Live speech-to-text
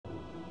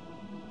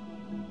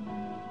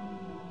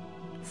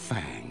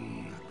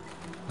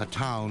a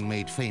town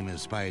made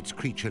famous by its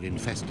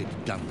creature-infested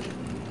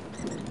dungeon.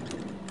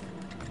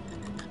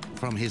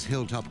 From his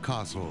hilltop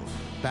castle,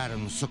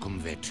 Baron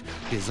Sukhumvit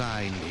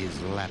designed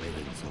his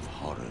labyrinth of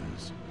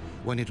horrors.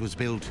 When it was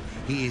built,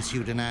 he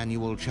issued an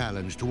annual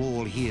challenge to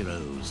all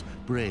heroes,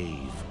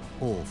 brave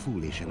or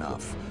foolish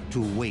enough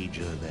to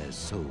wager their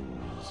souls.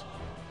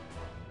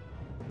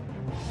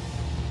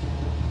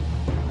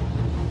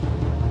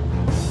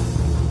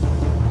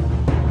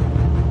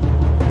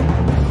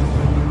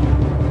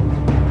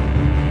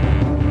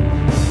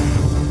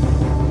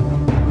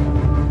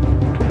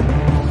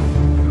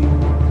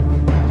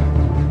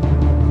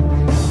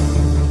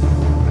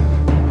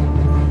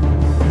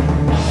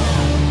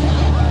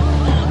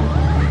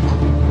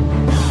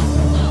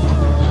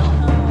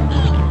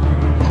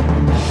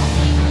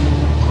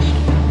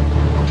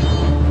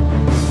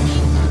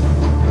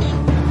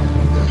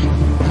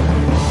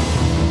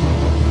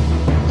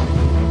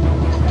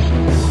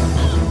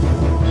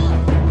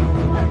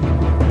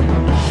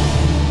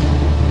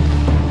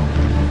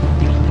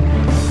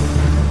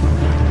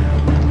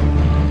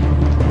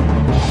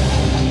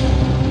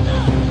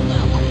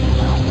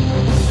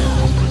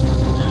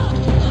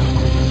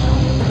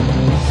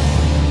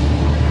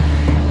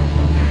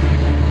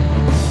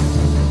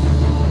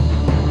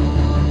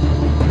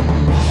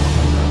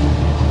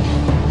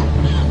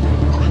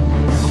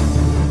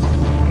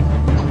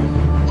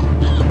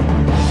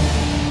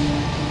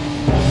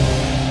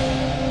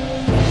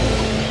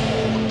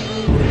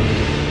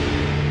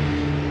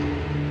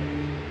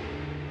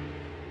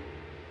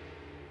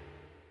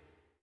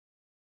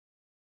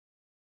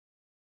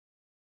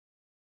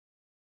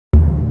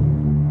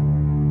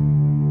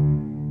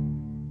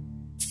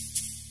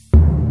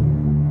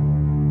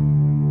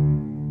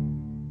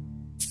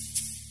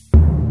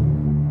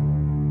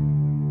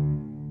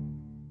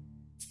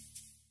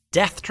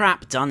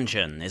 Deathtrap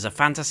Dungeon is a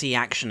fantasy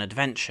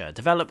action-adventure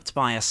developed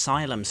by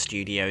Asylum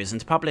Studios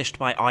and published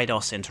by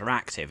Eidos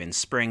Interactive in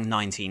spring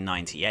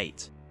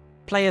 1998.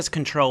 Players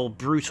control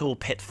brutal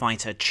pit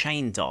fighter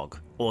Chaindog,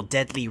 or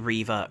deadly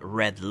reaver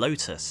Red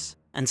Lotus,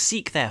 and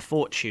seek their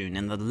fortune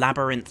in the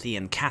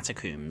labyrinthian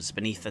catacombs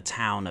beneath the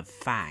town of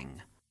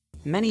Fang.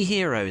 Many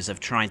heroes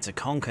have tried to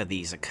conquer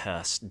these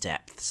accursed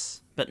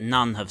depths, but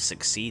none have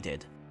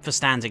succeeded, for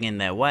standing in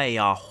their way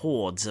are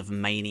hordes of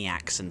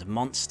maniacs and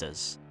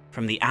monsters,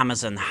 from the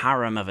Amazon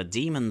harem of a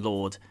demon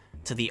lord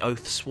to the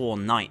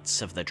oath-sworn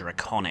knights of the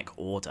Draconic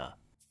Order.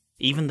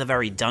 Even the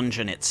very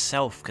dungeon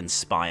itself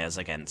conspires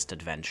against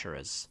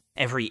adventurers,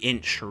 every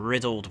inch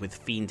riddled with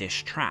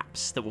fiendish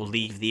traps that will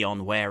leave the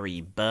unwary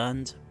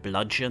burned,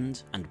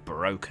 bludgeoned, and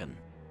broken.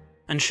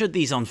 And should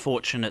these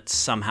unfortunates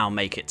somehow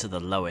make it to the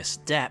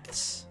lowest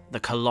depths,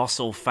 the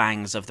colossal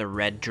fangs of the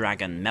red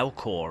dragon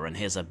Melkor and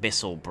his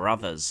abyssal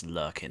brothers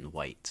lurk in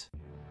wait.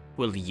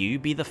 Will you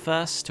be the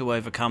first to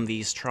overcome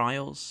these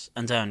trials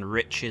and earn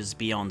riches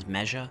beyond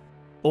measure?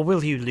 Or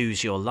will you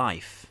lose your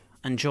life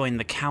and join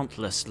the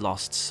countless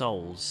lost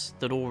souls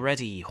that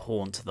already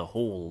haunt the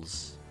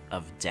halls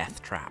of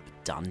Deathtrap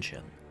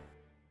Dungeon?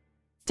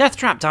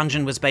 Deathtrap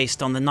Dungeon was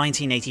based on the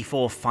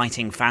 1984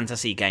 fighting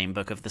fantasy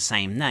gamebook of the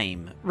same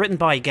name, written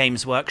by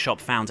Games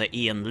Workshop founder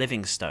Ian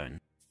Livingstone.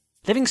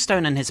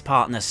 Livingstone and his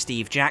partner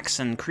Steve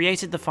Jackson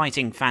created the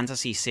fighting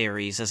fantasy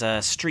series as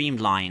a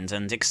streamlined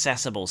and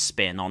accessible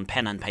spin on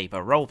pen and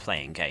paper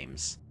role-playing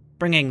games,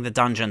 bringing the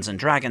Dungeons &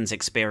 Dragons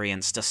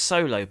experience to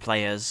solo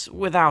players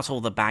without all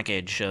the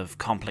baggage of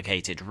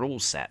complicated rule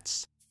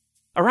sets.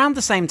 Around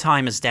the same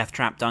time as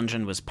Deathtrap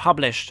Dungeon was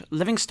published,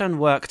 Livingstone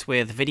worked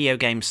with video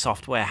game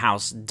software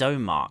house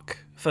Domark,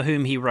 for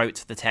whom he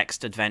wrote the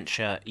text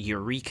adventure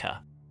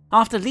Eureka.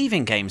 After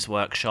leaving Games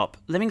Workshop,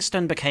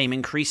 Livingstone became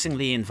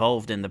increasingly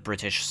involved in the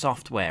British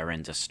software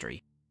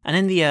industry, and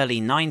in the early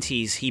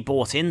 90s he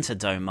bought into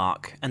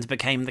Domark and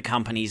became the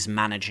company's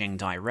managing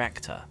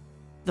director.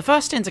 The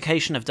first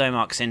indication of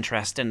Domark's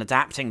interest in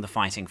adapting the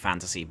fighting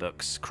fantasy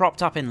books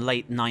cropped up in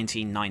late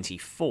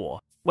 1994,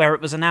 where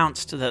it was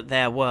announced that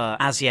there were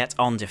as yet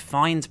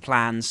undefined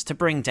plans to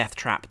bring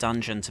Deathtrap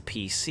Dungeon to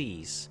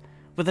PCs,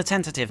 with a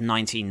tentative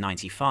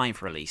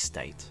 1995 release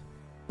date.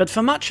 But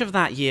for much of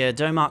that year,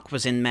 Domark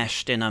was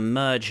enmeshed in a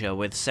merger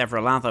with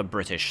several other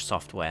British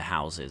software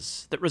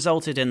houses that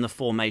resulted in the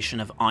formation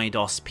of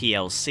Eidos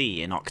plc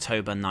in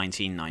October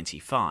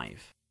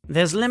 1995.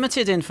 There's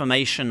limited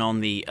information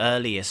on the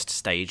earliest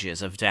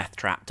stages of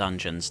Deathtrap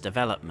Dungeon's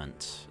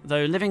development,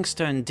 though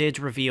Livingstone did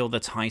reveal the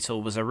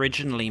title was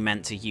originally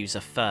meant to use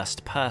a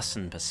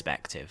first-person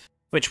perspective,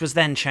 which was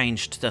then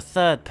changed to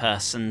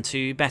third-person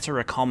to better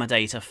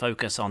accommodate a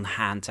focus on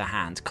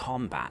hand-to-hand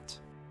combat.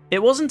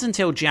 It wasn't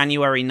until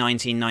January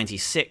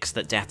 1996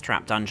 that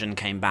Deathtrap Dungeon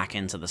came back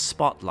into the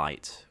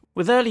spotlight,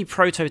 with early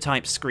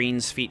prototype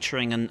screens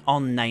featuring an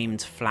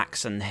unnamed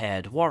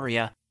flaxen-haired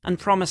warrior and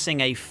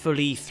promising a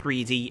fully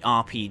 3D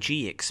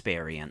RPG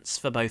experience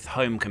for both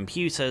home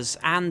computers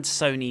and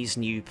Sony's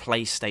new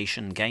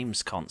PlayStation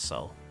games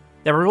console.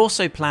 There were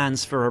also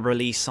plans for a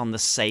release on the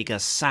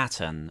Sega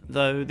Saturn,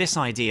 though this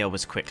idea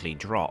was quickly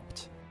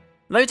dropped.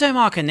 Though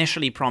Domark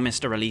initially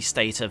promised a release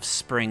date of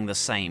spring the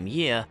same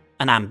year,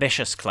 An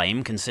ambitious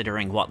claim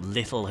considering what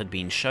little had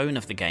been shown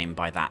of the game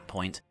by that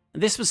point,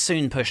 this was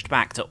soon pushed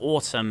back to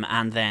autumn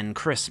and then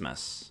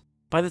Christmas.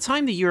 By the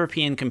time the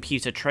European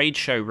Computer Trade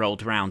Show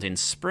rolled round in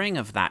spring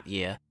of that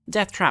year,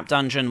 Deathtrap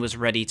Dungeon was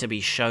ready to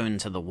be shown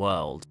to the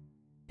world.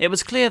 It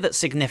was clear that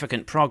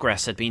significant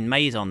progress had been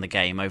made on the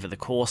game over the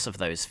course of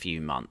those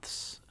few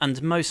months,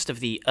 and most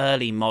of the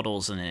early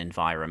models and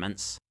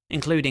environments,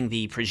 including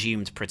the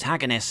presumed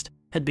protagonist,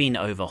 had been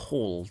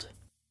overhauled.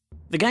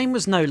 The game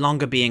was no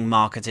longer being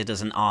marketed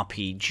as an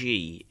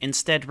RPG,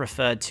 instead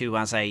referred to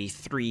as a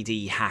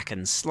 3D hack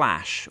and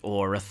slash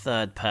or a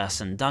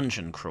third-person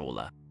dungeon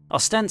crawler,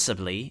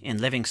 ostensibly,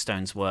 in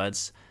Livingstone's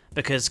words,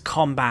 because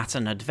combat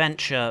and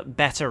adventure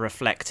better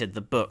reflected the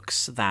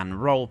books than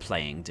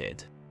role-playing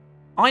did.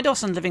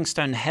 Eidos and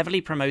Livingstone heavily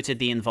promoted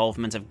the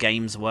involvement of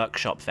Games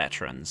Workshop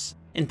veterans,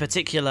 in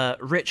particular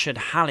Richard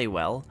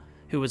Halliwell,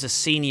 who was a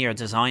senior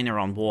designer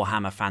on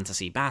Warhammer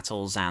Fantasy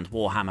Battles and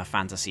Warhammer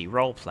Fantasy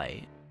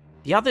Roleplay.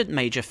 The other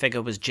major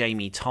figure was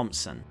Jamie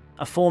Thompson,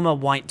 a former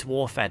White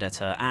Dwarf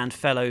editor and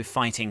fellow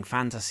fighting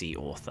fantasy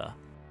author.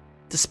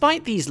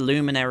 Despite these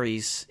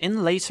luminaries,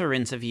 in later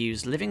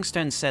interviews,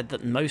 Livingstone said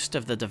that most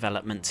of the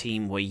development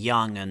team were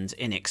young and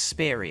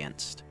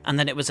inexperienced, and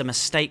that it was a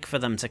mistake for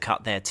them to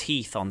cut their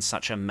teeth on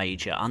such a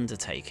major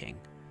undertaking.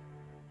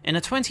 In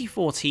a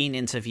 2014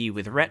 interview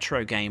with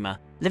Retro Gamer,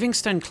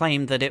 Livingstone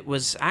claimed that it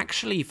was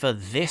actually for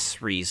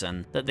this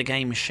reason that the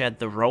game shed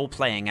the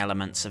role-playing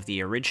elements of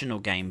the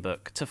original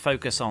gamebook to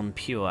focus on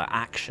pure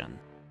action.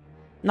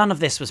 None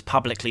of this was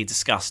publicly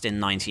discussed in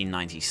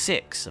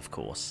 1996, of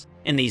course.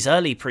 In these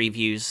early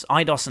previews,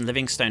 Eidos and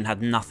Livingstone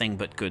had nothing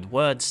but good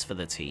words for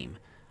the team,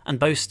 and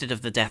boasted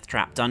of the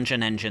Deathtrap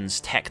Dungeon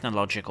engine's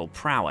technological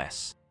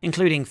prowess,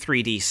 including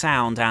 3D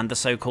sound and the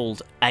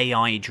so-called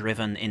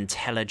AI-driven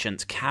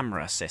intelligent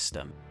camera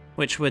system,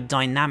 which would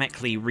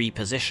dynamically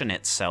reposition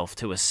itself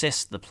to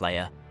assist the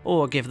player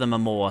or give them a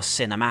more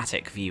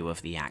cinematic view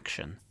of the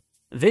action.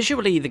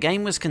 Visually, the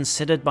game was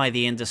considered by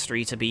the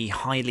industry to be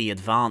highly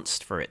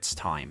advanced for its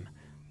time,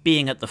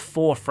 being at the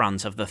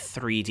forefront of the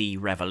 3D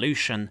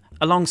revolution,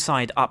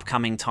 alongside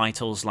upcoming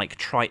titles like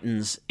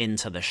Triton's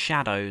Into the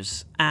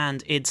Shadows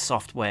and id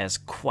Software's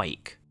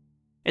Quake.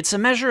 It's a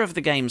measure of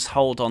the game's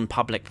hold on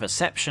public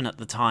perception at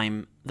the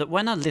time that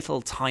when a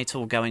little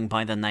title going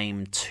by the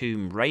name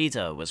Tomb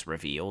Raider was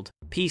revealed,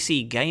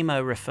 PC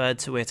Gamer referred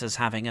to it as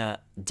having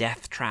a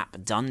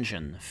Deathtrap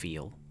Dungeon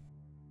feel.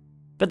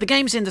 But the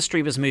games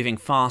industry was moving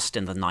fast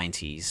in the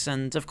 90s,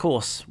 and of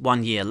course,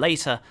 1 year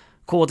later,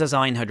 Core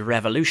Design had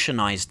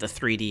revolutionized the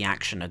 3D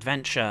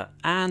action-adventure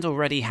and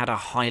already had a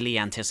highly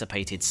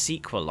anticipated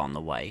sequel on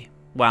the way,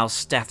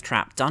 whilst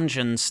Deathtrap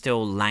Dungeon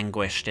still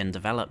languished in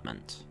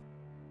development.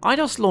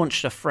 Eidos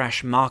launched a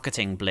fresh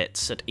marketing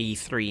blitz at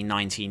E3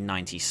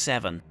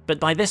 1997, but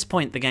by this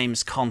point the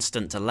game's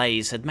constant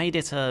delays had made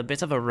it a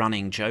bit of a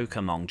running joke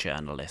among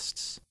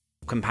journalists.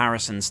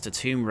 Comparisons to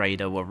Tomb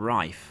Raider were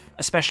rife,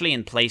 especially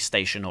in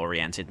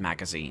PlayStation-oriented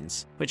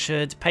magazines, which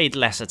had paid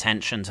less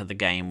attention to the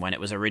game when it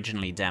was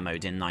originally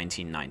demoed in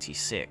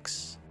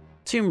 1996.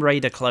 Tomb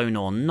Raider clone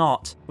or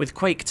not, with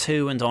Quake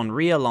 2 and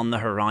Unreal on the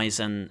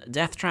horizon,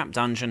 Deathtrap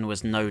Dungeon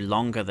was no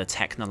longer the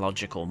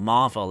technological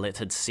marvel it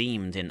had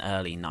seemed in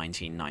early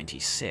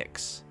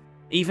 1996.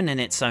 Even in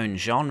its own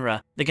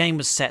genre, the game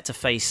was set to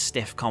face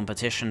stiff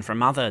competition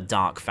from other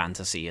dark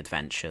fantasy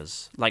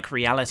adventures, like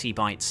Reality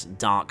Bytes'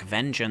 Dark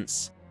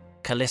Vengeance,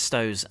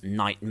 Callisto's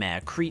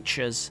Nightmare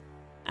Creatures,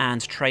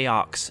 and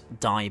Treyarch's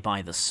Die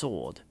by the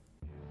Sword.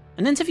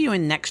 An interview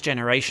in Next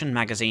Generation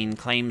magazine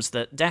claims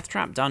that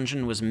Deathtrap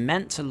Dungeon was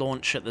meant to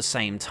launch at the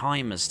same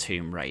time as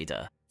Tomb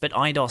Raider, but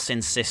Eidos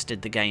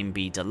insisted the game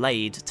be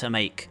delayed to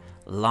make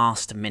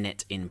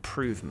last-minute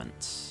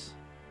improvements.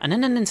 And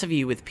in an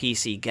interview with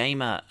PC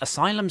Gamer,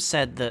 Asylum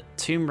said that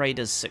Tomb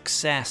Raider's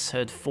success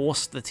had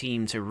forced the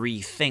team to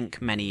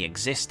rethink many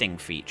existing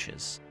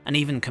features, and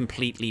even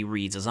completely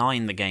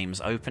redesign the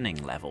game's opening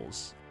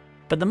levels.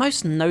 But the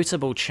most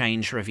notable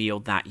change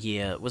revealed that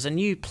year was a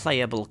new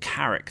playable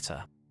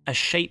character, a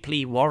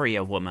shapely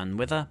warrior woman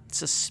with a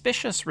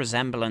suspicious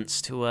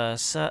resemblance to a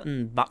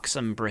certain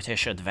buxom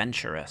British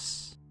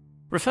adventuress.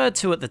 Referred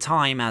to at the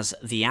time as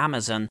the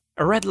Amazon,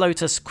 a Red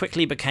Lotus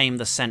quickly became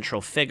the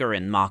central figure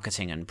in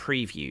marketing and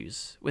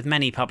previews, with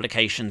many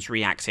publications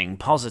reacting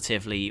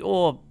positively,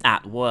 or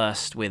at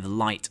worst with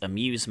light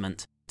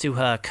amusement, to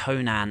her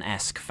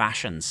Conan-esque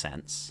fashion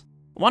sense.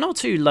 One or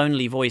two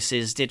lonely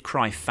voices did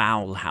cry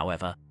foul,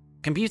 however.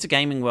 Computer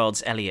Gaming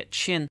World's Elliot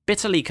Chin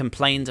bitterly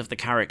complained of the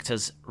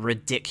character's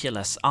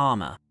ridiculous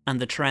armor,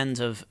 and the trend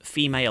of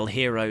female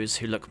heroes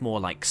who look more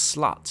like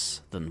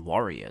sluts than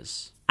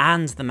warriors.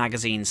 And the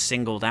magazine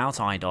singled out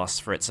Eidos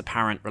for its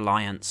apparent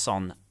reliance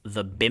on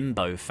the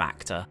bimbo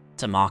factor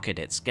to market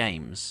its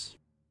games.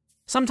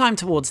 Sometime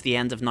towards the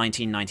end of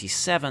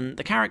 1997,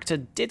 the character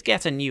did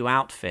get a new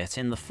outfit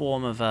in the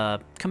form of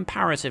a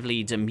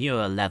comparatively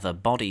demure leather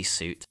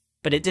bodysuit,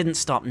 but it didn't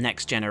stop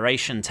Next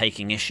Generation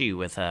taking issue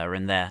with her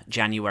in their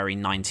January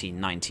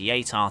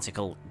 1998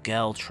 article,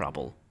 Girl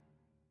Trouble.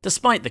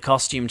 Despite the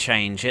costume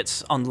change,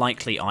 it's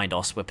unlikely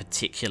Eidos were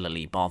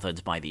particularly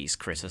bothered by these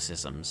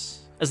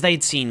criticisms, as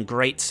they'd seen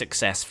great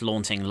success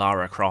flaunting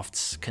Lara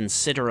Croft's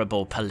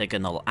considerable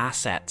polygonal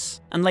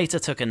assets, and later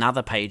took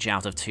another page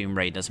out of Tomb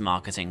Raider's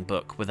marketing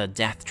book with a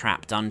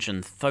Deathtrap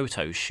dungeon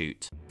photo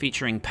shoot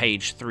featuring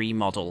page 3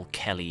 model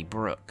Kelly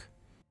Brook.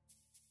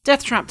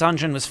 Deathtrap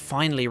Dungeon was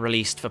finally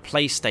released for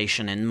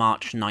PlayStation in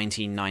March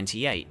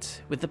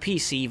 1998, with the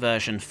PC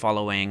version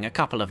following a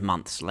couple of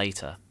months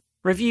later.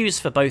 Reviews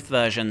for both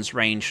versions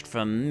ranged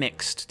from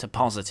mixed to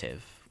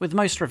positive, with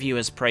most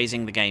reviewers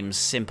praising the game's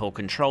simple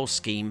control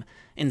scheme,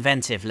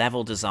 inventive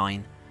level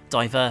design,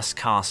 diverse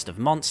cast of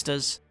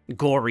monsters,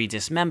 gory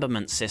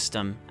dismemberment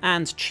system,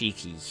 and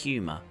cheeky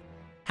humour.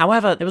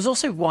 However, there was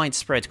also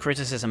widespread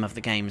criticism of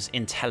the game's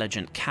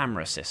intelligent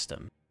camera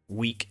system,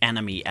 weak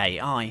enemy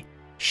AI,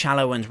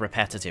 shallow and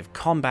repetitive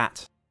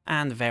combat,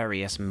 and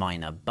various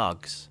minor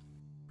bugs.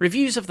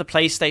 Reviews of the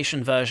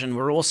PlayStation version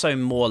were also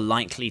more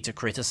likely to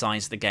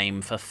criticise the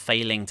game for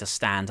failing to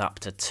stand up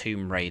to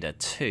Tomb Raider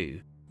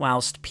 2,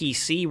 whilst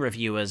PC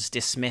reviewers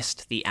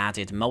dismissed the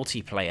added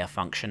multiplayer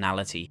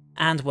functionality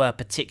and were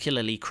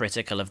particularly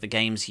critical of the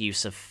game's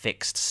use of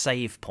fixed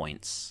save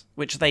points,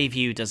 which they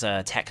viewed as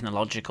a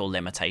technological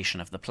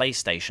limitation of the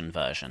PlayStation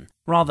version,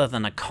 rather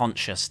than a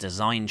conscious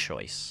design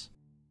choice.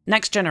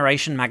 Next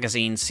Generation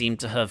magazine seemed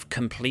to have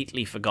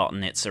completely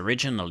forgotten its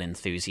original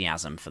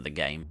enthusiasm for the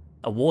game,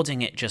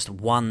 awarding it just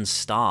 1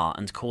 star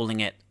and calling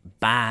it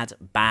bad,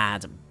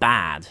 bad,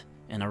 bad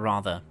in a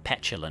rather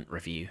petulant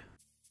review.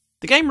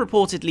 The game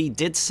reportedly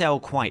did sell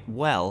quite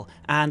well,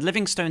 and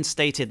Livingstone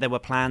stated there were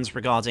plans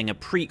regarding a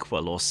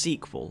prequel or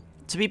sequel,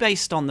 to be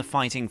based on the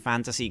fighting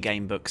fantasy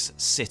gamebooks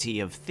City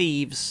of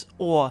Thieves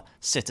or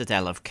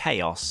Citadel of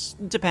Chaos,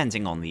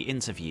 depending on the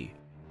interview.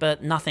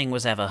 But nothing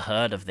was ever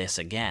heard of this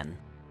again.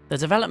 The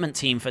development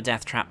team for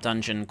Deathtrap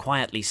Dungeon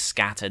quietly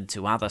scattered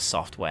to other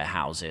software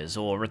houses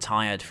or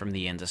retired from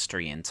the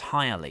industry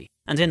entirely,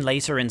 and in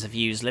later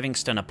interviews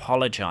Livingstone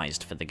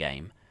apologised for the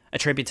game,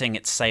 attributing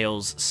its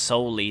sales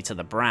solely to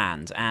the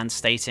brand and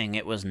stating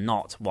it was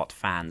not what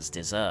fans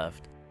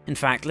deserved. In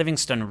fact,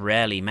 Livingstone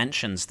rarely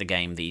mentions the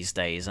game these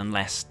days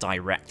unless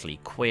directly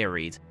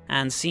queried,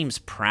 and seems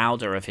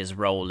prouder of his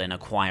role in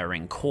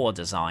acquiring core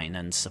design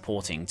and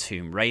supporting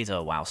Tomb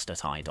Raider whilst at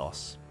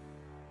Eidos.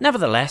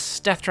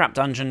 Nevertheless, Deathtrap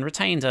Dungeon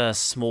retained a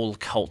small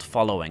cult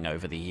following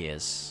over the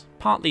years,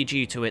 partly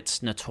due to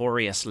its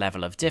notorious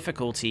level of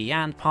difficulty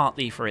and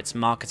partly for its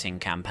marketing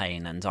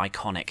campaign and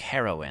iconic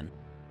heroine.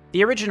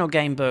 The original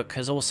gamebook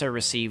has also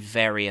received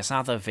various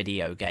other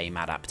video game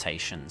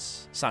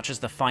adaptations, such as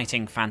the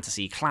Fighting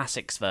Fantasy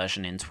Classics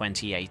version in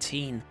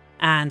 2018,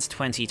 and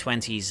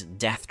 2020's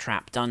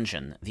Deathtrap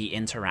Dungeon, the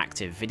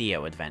interactive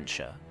video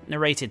adventure,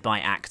 narrated by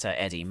actor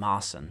Eddie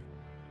Marsan.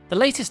 The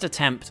latest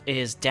attempt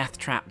is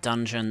Deathtrap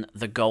Dungeon: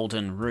 The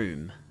Golden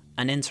Room,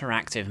 an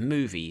interactive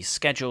movie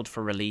scheduled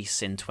for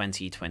release in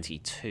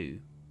 2022.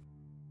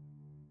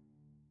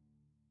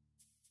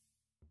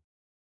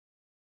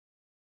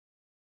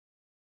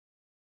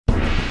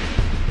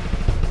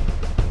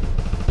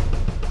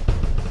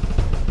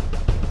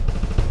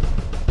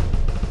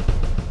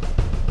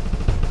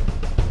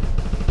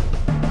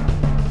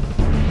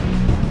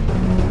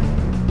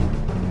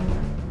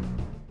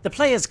 The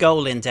player's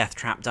goal in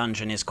Deathtrap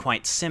Dungeon is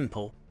quite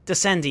simple: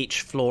 descend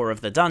each floor of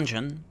the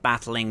dungeon,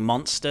 battling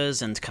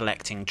monsters and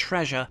collecting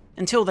treasure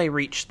until they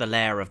reach the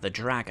lair of the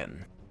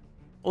dragon.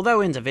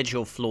 Although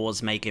individual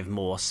floors may give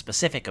more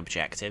specific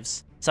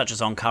objectives, such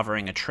as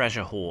uncovering a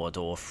treasure hoard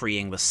or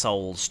freeing the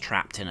souls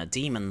trapped in a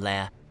demon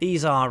lair,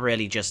 these are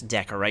really just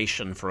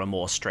decoration for a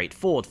more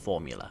straightforward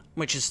formula,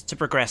 which is to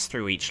progress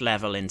through each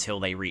level until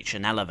they reach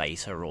an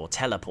elevator or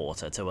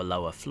teleporter to a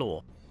lower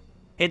floor.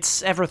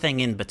 It's everything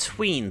in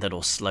between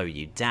that'll slow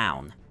you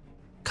down.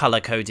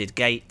 Color-coded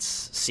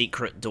gates,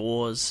 secret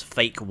doors,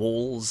 fake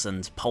walls,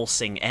 and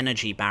pulsing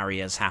energy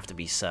barriers have to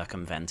be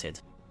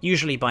circumvented,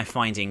 usually by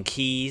finding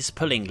keys,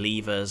 pulling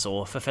levers,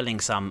 or fulfilling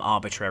some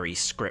arbitrary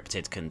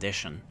scripted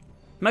condition.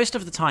 Most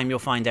of the time you'll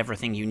find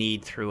everything you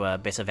need through a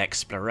bit of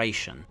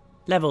exploration.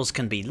 Levels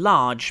can be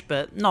large,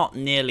 but not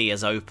nearly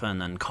as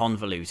open and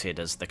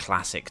convoluted as the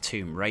classic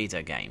Tomb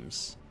Raider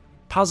games.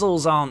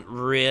 Puzzles aren't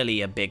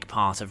really a big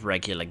part of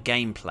regular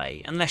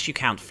gameplay, unless you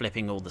count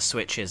flipping all the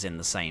switches in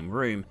the same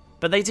room,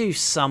 but they do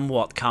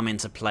somewhat come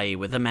into play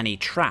with the many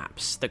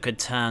traps that could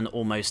turn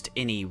almost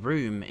any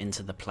room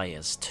into the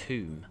player's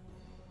tomb.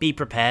 Be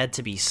prepared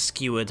to be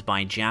skewered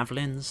by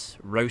javelins,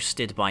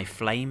 roasted by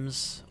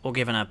flames, or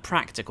given a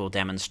practical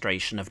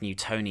demonstration of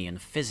Newtonian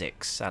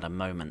physics at a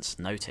moment's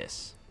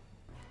notice.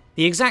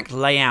 The exact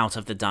layout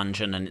of the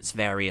dungeon and its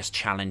various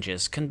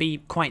challenges can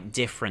be quite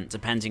different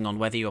depending on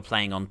whether you're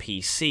playing on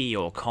PC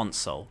or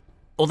console.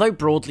 Although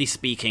broadly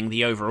speaking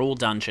the overall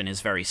dungeon is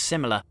very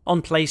similar,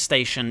 on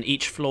PlayStation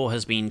each floor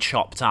has been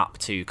chopped up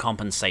to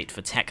compensate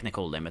for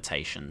technical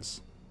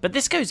limitations. But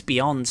this goes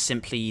beyond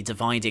simply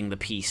dividing the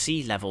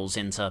PC levels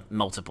into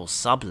multiple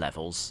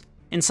sub-levels.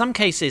 In some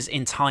cases,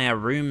 entire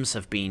rooms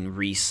have been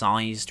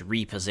resized,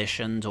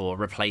 repositioned, or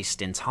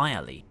replaced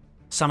entirely.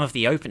 Some of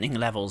the opening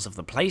levels of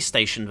the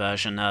PlayStation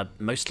version are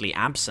mostly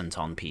absent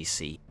on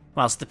PC,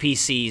 whilst the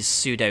PC's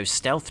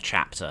pseudo-stealth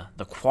chapter,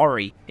 the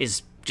Quarry,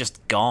 is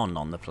just gone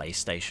on the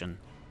PlayStation.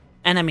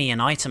 Enemy and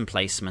item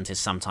placement is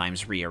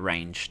sometimes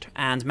rearranged,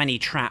 and many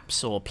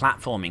traps or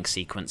platforming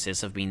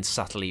sequences have been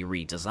subtly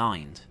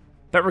redesigned.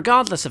 But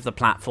regardless of the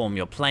platform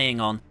you're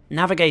playing on,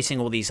 navigating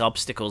all these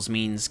obstacles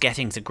means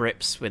getting to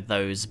grips with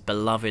those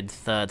beloved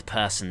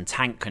third-person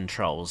tank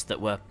controls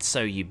that were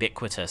so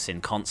ubiquitous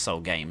in console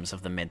games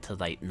of the mid to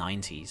late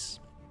 90s.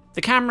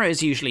 The camera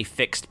is usually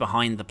fixed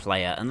behind the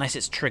player unless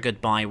it's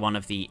triggered by one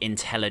of the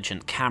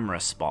intelligent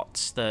camera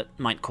spots that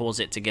might cause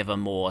it to give a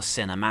more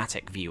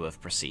cinematic view of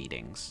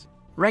proceedings.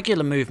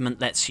 Regular movement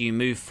lets you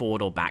move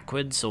forward or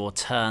backwards, or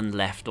turn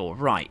left or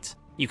right.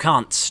 You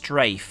can't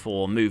strafe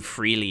or move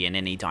freely in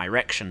any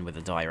direction with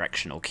the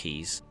directional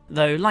keys,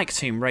 though like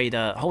Tomb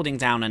Raider, holding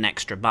down an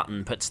extra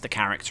button puts the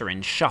character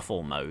in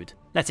shuffle mode,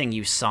 letting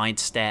you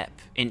sidestep,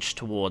 inch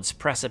towards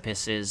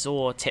precipices,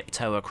 or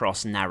tiptoe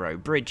across narrow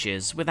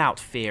bridges without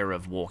fear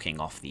of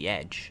walking off the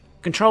edge.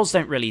 Controls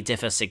don't really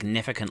differ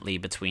significantly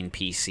between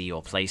PC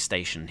or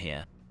PlayStation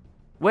here.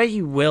 Where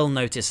you will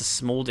notice a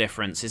small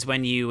difference is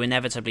when you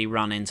inevitably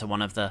run into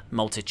one of the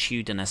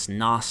multitudinous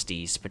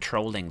nasties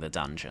patrolling the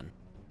dungeon.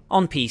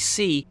 On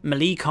PC,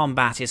 melee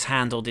combat is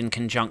handled in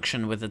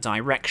conjunction with the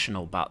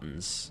directional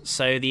buttons,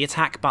 so the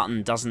attack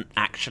button doesn't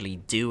actually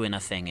do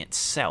anything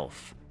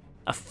itself.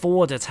 A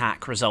forward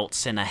attack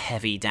results in a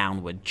heavy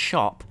downward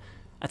chop,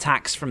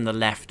 attacks from the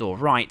left or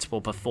right will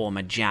perform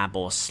a jab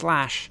or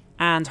slash,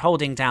 and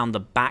holding down the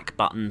back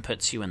button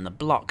puts you in the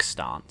block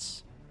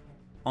stance.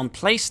 On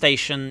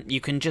PlayStation, you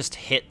can just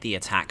hit the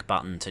attack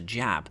button to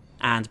jab,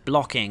 and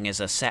blocking is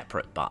a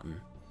separate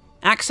button.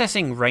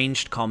 Accessing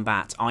ranged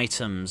combat,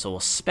 items, or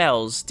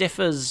spells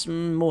differs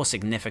more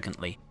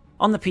significantly.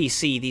 On the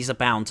PC, these are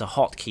bound to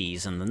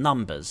hotkeys and the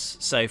numbers,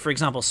 so for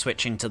example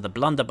switching to the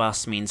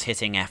blunderbuss means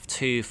hitting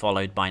F2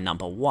 followed by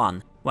number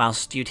 1,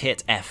 whilst you'd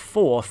hit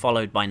F4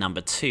 followed by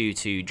number 2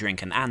 to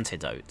drink an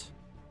antidote.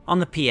 On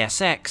the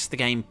PSX, the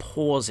game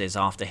pauses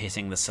after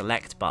hitting the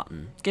select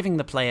button, giving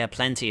the player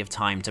plenty of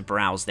time to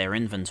browse their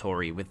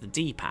inventory with the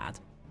D-pad.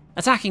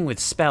 Attacking with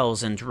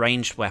spells and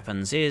ranged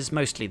weapons is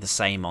mostly the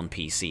same on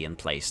PC and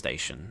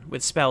PlayStation,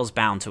 with spells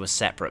bound to a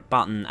separate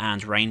button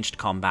and ranged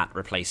combat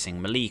replacing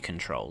melee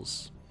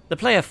controls. The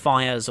player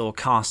fires or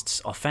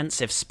casts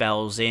offensive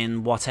spells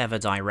in whatever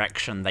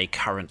direction they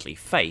currently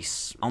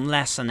face,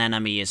 unless an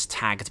enemy is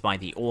tagged by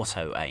the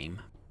auto-aim.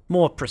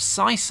 More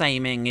precise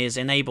aiming is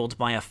enabled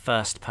by a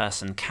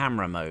first-person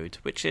camera mode,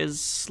 which is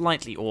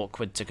slightly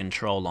awkward to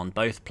control on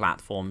both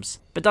platforms,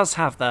 but does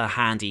have the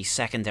handy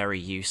secondary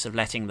use of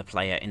letting the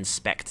player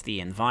inspect the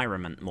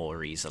environment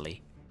more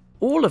easily.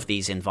 All of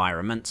these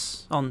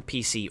environments, on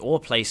PC or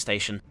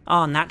PlayStation,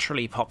 are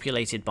naturally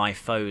populated by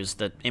foes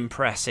that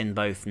impress in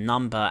both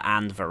number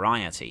and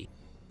variety.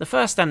 The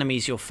first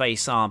enemies you'll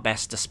face are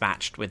best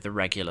dispatched with the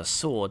regular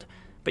sword,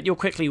 but you'll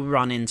quickly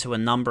run into a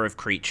number of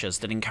creatures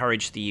that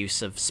encourage the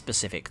use of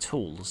specific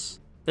tools.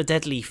 The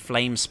deadly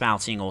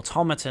flame-spouting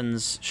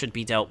automatons should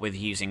be dealt with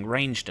using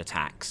ranged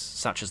attacks,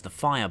 such as the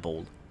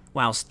fireball,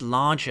 whilst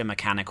larger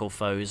mechanical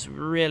foes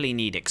really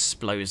need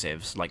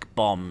explosives like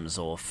bombs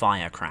or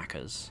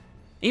firecrackers.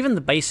 Even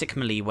the basic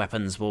melee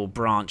weapons will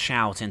branch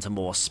out into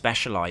more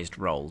specialised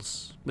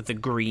roles, with the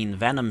green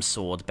venom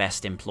sword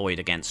best employed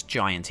against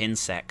giant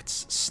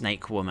insects,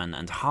 snake woman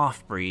and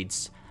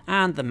half-breeds,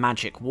 and the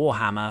magic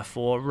warhammer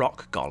for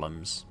rock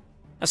golems.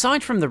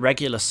 Aside from the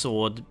regular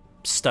sword,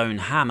 stone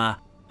hammer,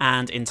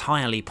 and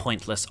entirely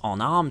pointless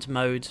unarmed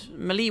mode,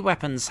 melee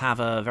weapons have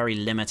a very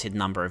limited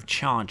number of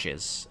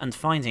charges, and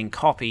finding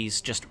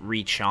copies just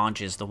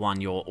recharges the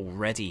one you're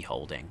already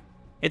holding.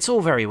 It's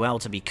all very well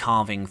to be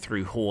carving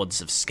through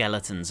hordes of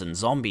skeletons and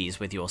zombies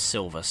with your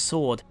silver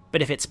sword,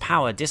 but if its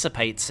power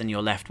dissipates and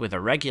you're left with a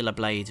regular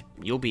blade,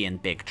 you'll be in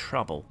big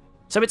trouble.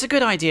 So it's a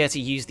good idea to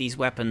use these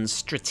weapons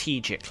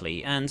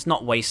strategically and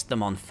not waste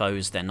them on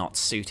foes they're not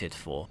suited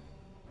for.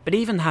 But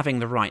even having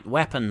the right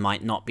weapon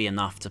might not be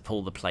enough to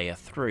pull the player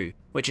through,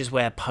 which is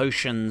where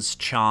potions,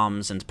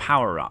 charms, and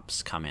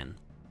power-ups come in.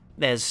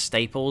 There's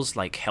staples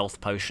like health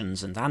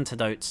potions and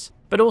antidotes,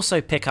 but also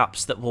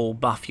pickups that will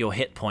buff your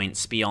hit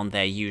points beyond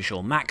their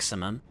usual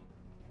maximum,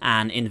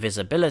 an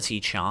invisibility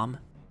charm,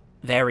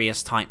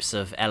 various types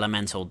of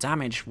elemental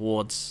damage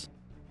wards,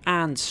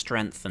 and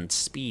strength and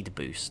speed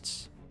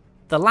boosts.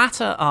 The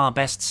latter are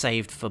best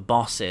saved for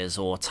bosses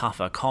or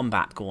tougher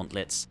combat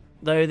gauntlets,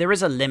 though there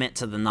is a limit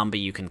to the number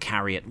you can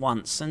carry at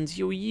once, and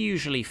you'll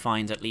usually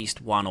find at least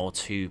 1 or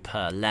 2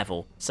 per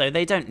level, so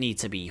they don't need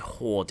to be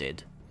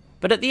hoarded.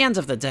 But at the end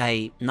of the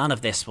day, none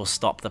of this will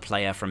stop the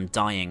player from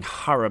dying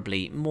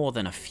horribly more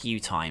than a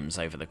few times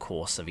over the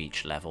course of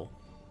each level.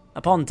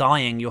 Upon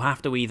dying, you'll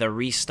have to either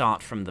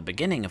restart from the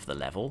beginning of the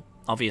level,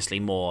 obviously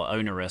more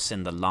onerous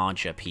in the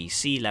larger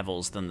PC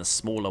levels than the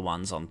smaller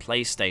ones on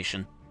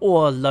PlayStation,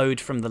 or load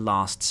from the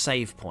last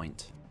save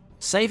point.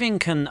 Saving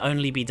can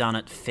only be done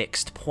at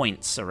fixed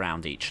points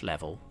around each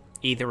level,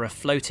 either a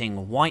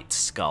floating white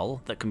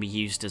skull that can be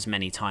used as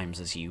many times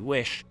as you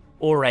wish,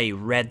 or a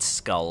red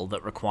skull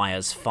that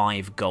requires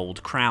 5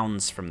 gold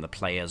crowns from the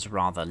player's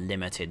rather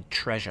limited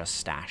treasure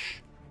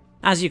stash.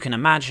 As you can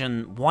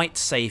imagine, white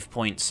save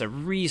points are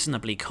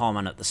reasonably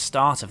common at the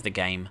start of the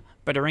game,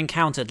 but are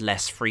encountered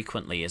less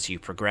frequently as you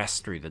progress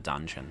through the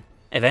dungeon,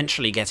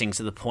 eventually getting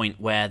to the point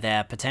where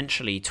they're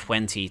potentially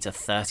 20 to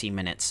 30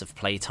 minutes of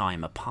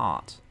playtime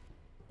apart.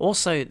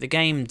 Also, the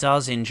game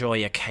does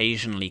enjoy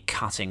occasionally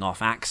cutting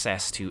off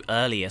access to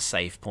earlier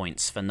save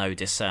points for no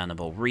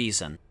discernible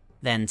reason,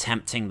 then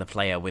tempting the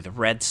player with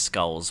red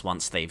skulls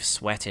once they've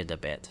sweated a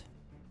bit.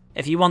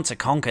 If you want to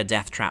conquer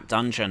Deathtrap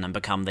Dungeon and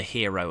become the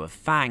hero of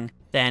Fang,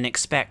 then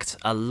expect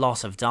a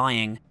lot of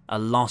dying, a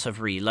lot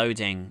of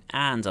reloading,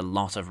 and a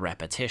lot of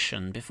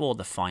repetition before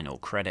the final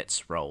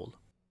credits roll.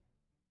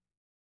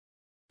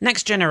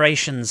 Next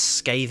Generation's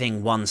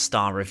scathing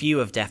 1-star review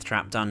of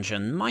Deathtrap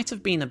Dungeon might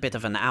have been a bit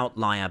of an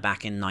outlier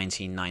back in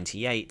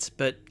 1998,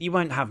 but you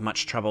won't have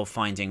much trouble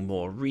finding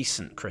more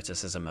recent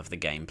criticism of the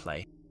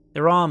gameplay.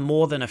 There are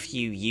more than a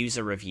few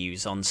user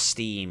reviews on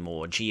Steam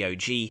or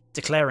GOG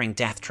declaring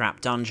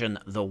Deathtrap Dungeon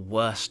the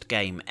worst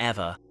game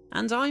ever,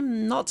 and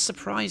I'm not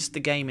surprised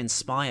the game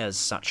inspires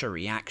such a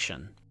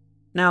reaction.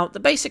 Now, the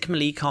basic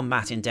melee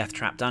combat in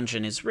Deathtrap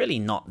Dungeon is really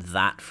not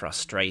that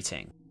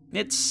frustrating.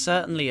 It's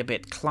certainly a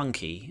bit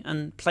clunky,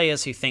 and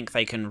players who think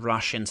they can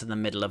rush into the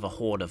middle of a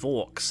horde of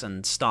orcs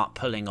and start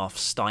pulling off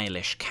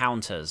stylish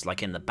counters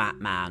like in the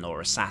Batman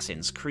or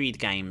Assassin's Creed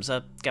games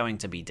are going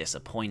to be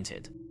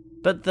disappointed.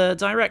 But the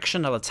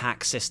directional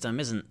attack system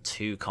isn't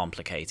too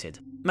complicated.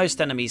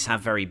 Most enemies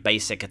have very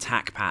basic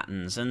attack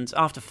patterns, and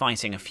after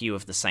fighting a few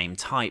of the same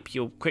type,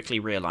 you'll quickly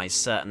realise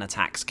certain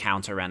attacks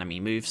counter enemy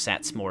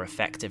movesets more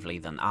effectively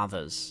than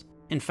others.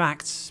 In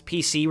fact,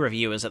 PC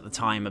reviewers at the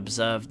time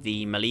observed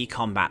the melee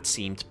combat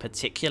seemed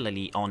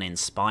particularly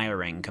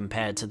uninspiring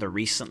compared to the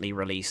recently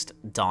released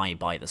Die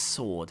by the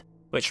Sword,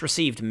 which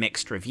received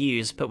mixed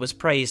reviews but was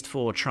praised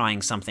for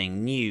trying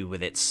something new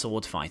with its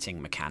sword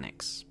fighting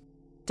mechanics.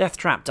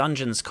 Deathtrap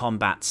Dungeon's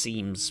combat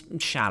seems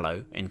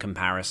shallow in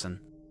comparison.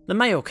 The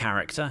male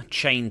character,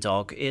 Chain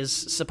Dog, is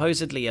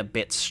supposedly a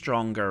bit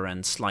stronger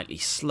and slightly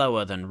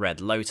slower than Red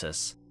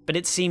Lotus, but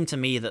it seemed to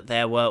me that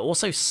there were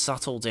also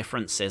subtle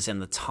differences in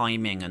the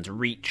timing and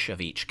reach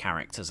of each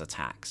character's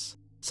attacks.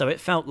 So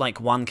it felt like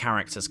one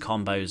character's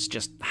combos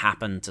just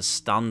happened to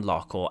stun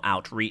lock or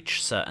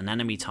outreach certain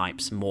enemy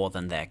types more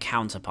than their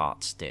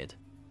counterparts did.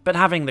 But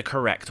having the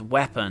correct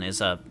weapon is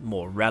a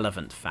more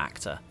relevant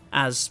factor,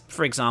 as,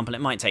 for example,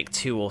 it might take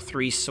 2 or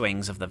 3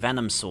 swings of the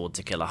Venom Sword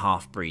to kill a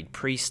half-breed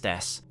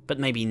priestess, but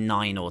maybe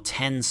 9 or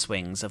 10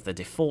 swings of the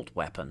default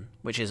weapon,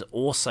 which is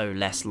also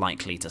less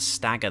likely to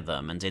stagger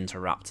them and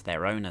interrupt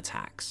their own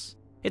attacks.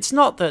 It's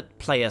not that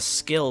player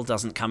skill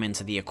doesn't come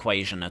into the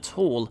equation at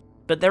all,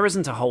 but there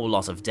isn't a whole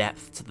lot of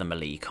depth to the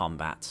melee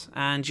combat,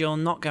 and you're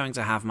not going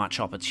to have much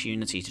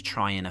opportunity to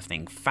try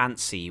anything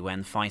fancy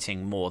when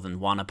fighting more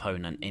than one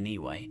opponent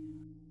anyway.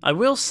 I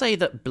will say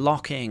that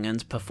blocking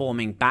and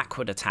performing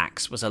backward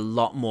attacks was a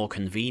lot more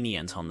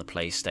convenient on the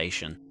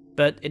PlayStation,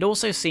 but it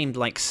also seemed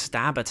like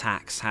stab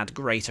attacks had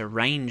greater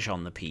range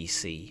on the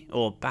PC,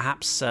 or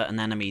perhaps certain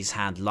enemies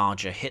had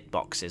larger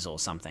hitboxes or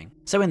something,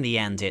 so in the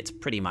end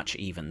it pretty much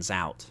evens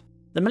out.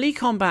 The melee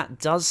combat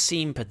does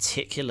seem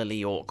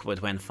particularly awkward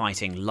when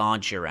fighting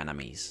larger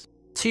enemies.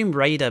 Tomb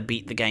Raider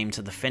beat the game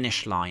to the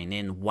finish line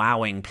in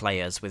wowing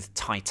players with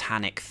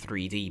titanic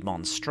 3D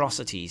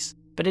monstrosities,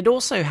 but it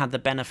also had the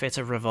benefit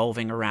of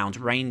revolving around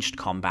ranged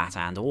combat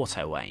and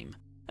auto-aim.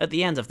 At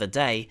the end of the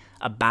day,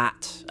 a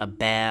bat, a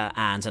bear,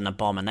 and an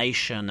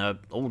abomination are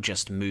all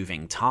just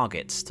moving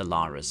targets to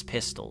Lara's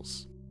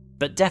pistols.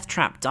 But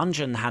Deathtrap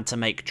Dungeon had to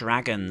make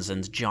dragons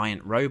and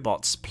giant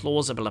robots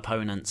plausible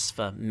opponents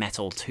for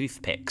metal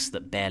toothpicks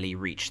that barely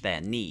reach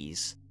their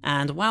knees,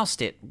 and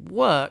whilst it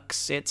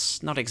works,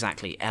 it's not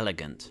exactly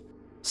elegant.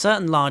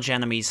 Certain large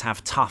enemies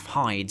have tough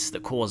hides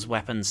that cause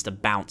weapons to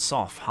bounce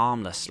off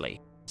harmlessly,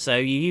 so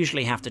you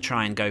usually have to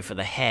try and go for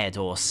the head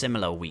or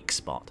similar weak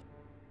spot.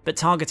 But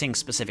targeting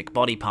specific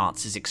body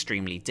parts is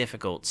extremely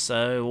difficult,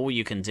 so all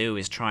you can do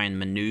is try and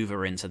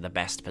maneuver into the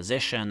best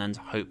position and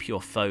hope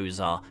your foes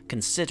are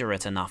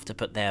considerate enough to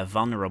put their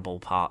vulnerable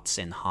parts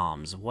in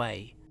harm's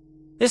way.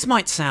 This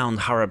might sound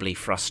horribly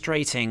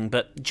frustrating,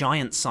 but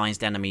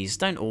giant-sized enemies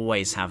don't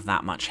always have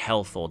that much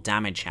health or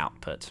damage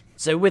output,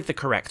 so with the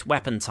correct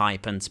weapon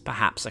type and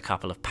perhaps a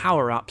couple of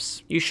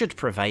power-ups, you should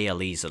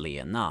prevail easily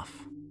enough.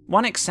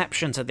 One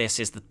exception to this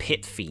is the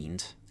Pit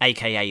Fiend,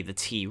 aka the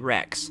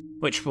T-Rex,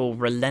 which will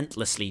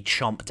relentlessly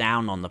chomp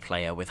down on the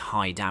player with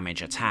high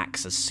damage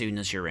attacks as soon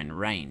as you're in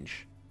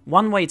range.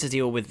 One way to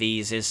deal with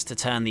these is to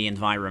turn the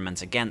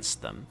environment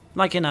against them,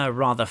 like in a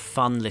rather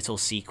fun little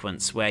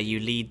sequence where you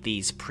lead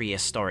these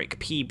prehistoric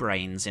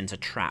pea-brains into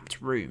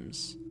trapped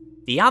rooms.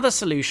 The other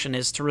solution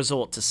is to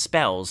resort to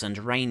spells and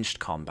ranged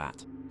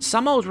combat.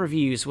 Some old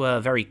reviews were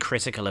very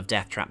critical of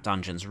Deathtrap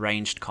Dungeon's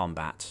ranged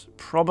combat,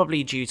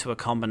 probably due to a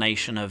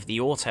combination of the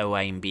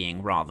auto-aim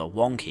being rather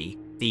wonky,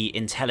 the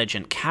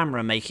intelligent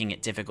camera making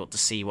it difficult to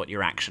see what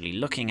you're actually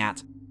looking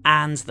at,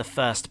 and the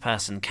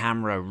first-person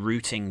camera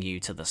routing you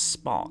to the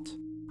spot.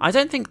 I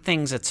don't think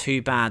things are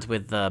too bad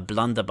with the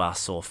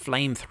blunderbuss or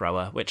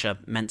flamethrower, which are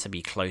meant to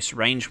be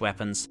close-range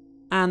weapons,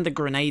 and the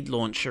grenade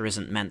launcher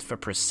isn't meant for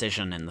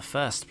precision in the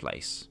first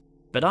place.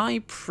 But I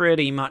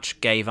pretty much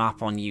gave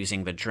up on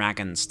using the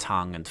Dragon's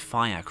Tongue and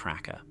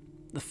Firecracker.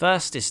 The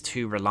first is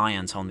too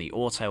reliant on the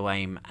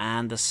auto-aim,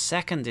 and the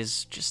second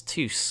is just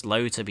too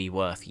slow to be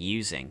worth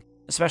using,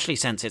 especially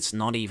since it's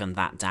not even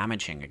that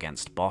damaging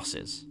against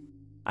bosses.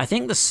 I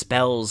think the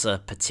spells are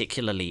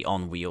particularly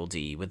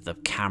unwieldy with the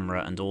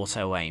camera and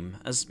auto-aim,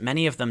 as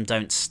many of them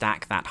don't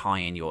stack that high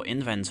in your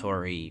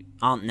inventory,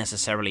 aren't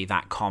necessarily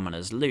that common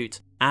as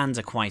loot, and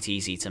are quite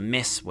easy to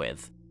miss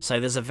with, so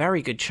there's a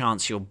very good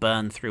chance you'll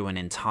burn through an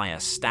entire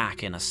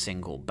stack in a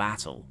single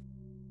battle.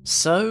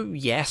 So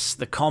yes,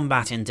 the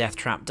combat in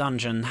Deathtrap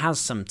Dungeon has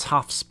some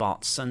tough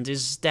spots and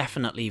is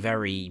definitely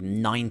very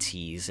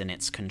 90s in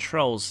its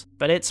controls,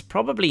 but it's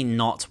probably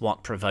not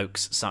what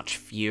provokes such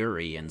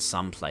fury in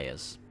some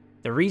players.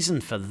 The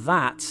reason for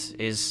that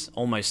is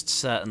almost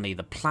certainly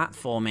the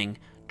platforming,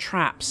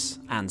 traps,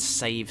 and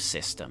save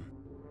system.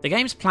 The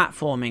game's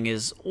platforming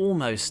is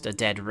almost a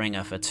dead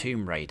ringer for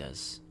Tomb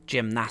Raiders,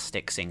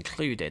 gymnastics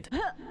included.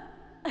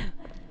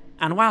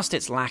 And whilst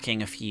it's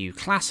lacking a few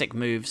classic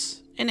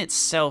moves, in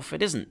itself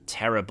it isn't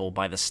terrible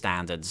by the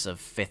standards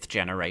of 5th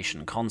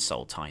generation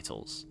console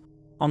titles.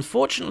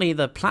 Unfortunately,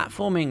 the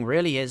platforming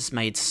really is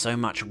made so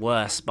much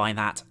worse by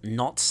that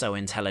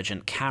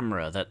not-so-intelligent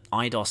camera that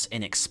Eidos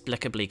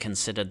inexplicably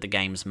considered the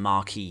game's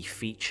marquee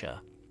feature.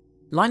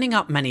 Lining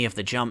up many of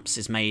the jumps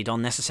is made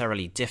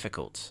unnecessarily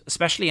difficult,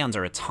 especially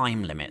under a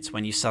time limit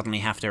when you suddenly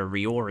have to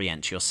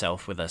reorient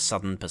yourself with a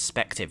sudden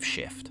perspective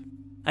shift.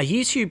 A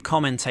YouTube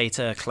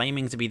commentator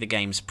claiming to be the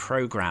game's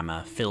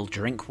programmer, Phil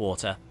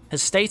Drinkwater,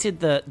 has stated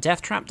that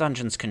Deathtrap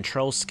Dungeon's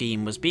control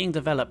scheme was being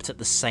developed at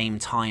the same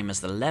time as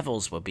the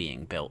levels were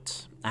being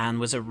built, and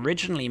was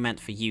originally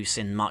meant for use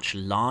in much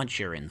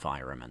larger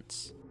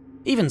environments.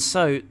 Even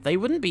so, they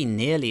wouldn't be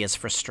nearly as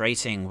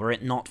frustrating were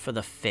it not for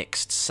the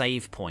fixed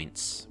save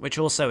points, which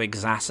also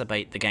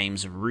exacerbate the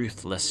game's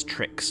ruthless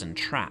tricks and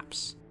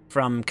traps.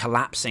 From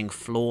collapsing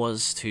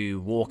floors to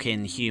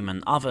walk-in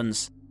human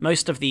ovens,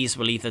 most of these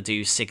will either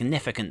do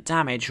significant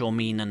damage or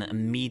mean an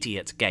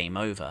immediate game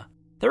over.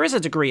 There is a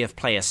degree of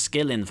player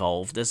skill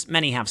involved, as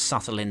many have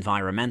subtle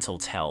environmental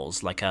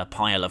tells like a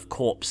pile of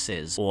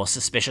corpses or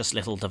suspicious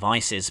little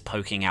devices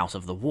poking out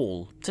of the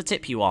wall to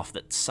tip you off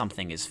that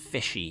something is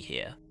fishy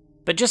here.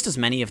 But just as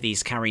many of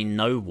these carry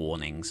no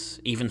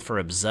warnings, even for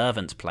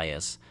observant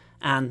players,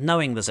 and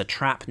knowing there's a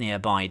trap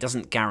nearby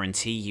doesn't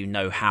guarantee you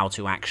know how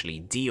to actually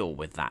deal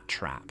with that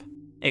trap.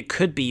 It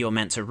could be you're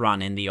meant to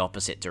run in the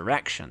opposite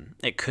direction,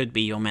 it could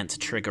be you're meant to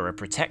trigger a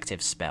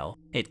protective spell,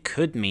 it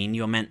could mean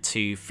you're meant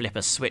to flip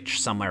a switch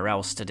somewhere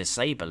else to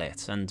disable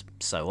it, and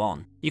so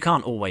on. You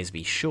can't always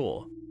be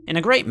sure. In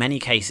a great many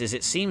cases,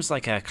 it seems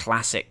like a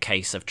classic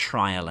case of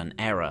trial and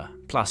error,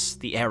 plus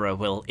the error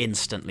will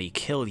instantly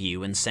kill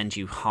you and send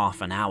you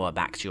half an hour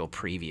back to your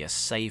previous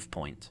save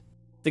point.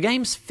 The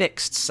game's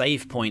fixed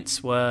save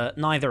points were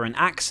neither an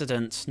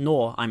accident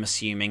nor, I'm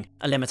assuming,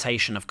 a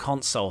limitation of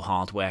console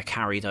hardware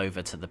carried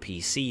over to the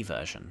PC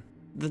version.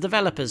 The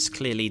developers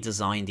clearly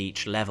designed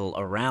each level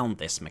around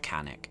this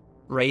mechanic,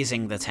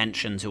 raising the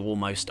tension to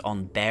almost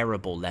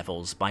unbearable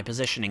levels by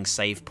positioning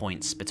save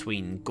points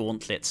between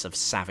gauntlets of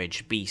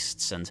savage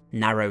beasts and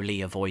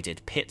narrowly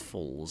avoided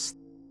pitfalls.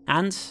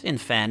 And, in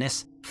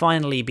fairness,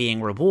 finally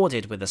being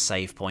rewarded with a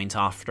save point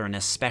after an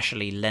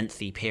especially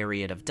lengthy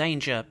period of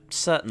danger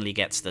certainly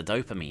gets the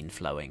dopamine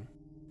flowing.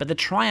 But the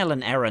trial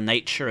and error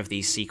nature of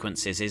these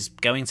sequences is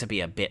going to be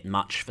a bit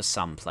much for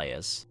some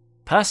players.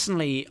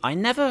 Personally, I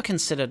never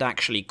considered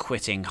actually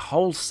quitting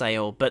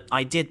wholesale, but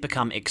I did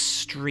become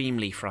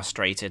extremely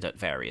frustrated at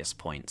various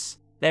points.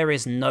 There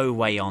is no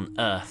way on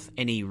earth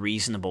any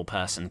reasonable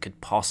person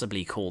could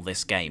possibly call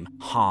this game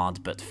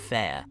hard but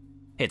fair.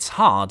 It's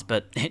hard,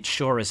 but it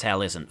sure as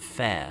hell isn't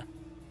fair.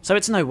 So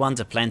it's no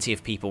wonder plenty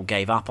of people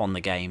gave up on the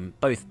game,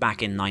 both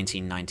back in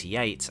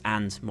 1998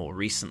 and more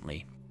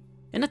recently.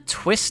 In a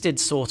twisted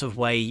sort of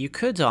way, you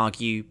could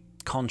argue,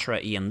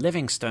 contra Ian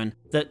Livingstone,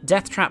 that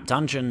Deathtrap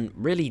Dungeon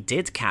really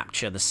did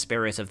capture the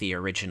spirit of the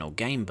original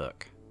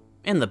gamebook.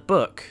 In the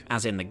book,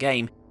 as in the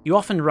game, you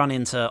often run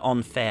into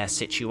unfair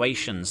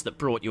situations that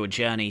brought your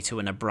journey to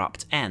an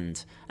abrupt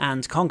end,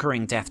 and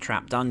conquering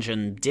Deathtrap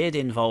Dungeon did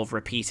involve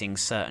repeating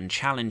certain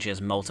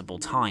challenges multiple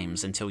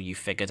times until you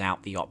figured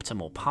out the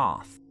optimal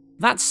path.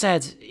 That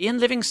said, Ian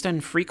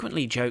Livingstone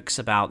frequently jokes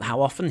about how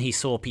often he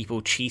saw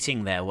people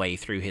cheating their way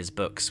through his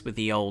books with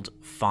the old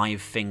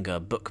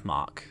 5-finger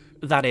bookmark.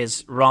 That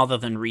is, rather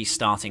than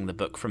restarting the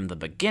book from the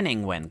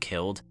beginning when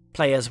killed,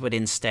 players would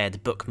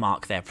instead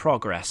bookmark their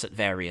progress at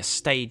various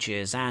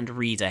stages and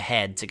read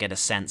ahead to get a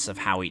sense of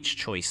how each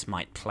choice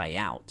might play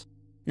out.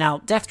 Now,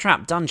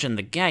 Deathtrap Dungeon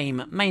the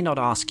game may not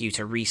ask you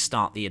to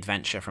restart the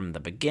adventure from the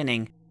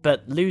beginning,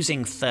 but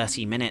losing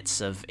 30 minutes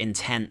of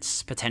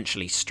intense,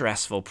 potentially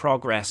stressful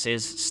progress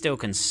is still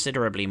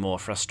considerably more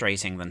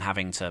frustrating than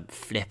having to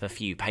flip a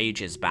few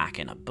pages back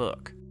in a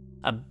book.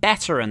 A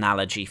better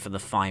analogy for the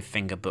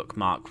 5-finger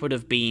bookmark would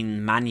have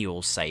been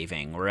manual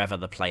saving wherever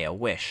the player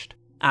wished,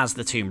 as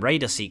the Tomb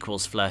Raider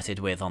sequels flirted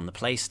with on the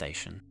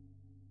PlayStation.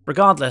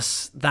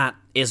 Regardless, that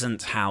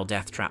isn't how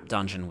Deathtrap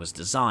Dungeon was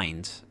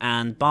designed,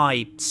 and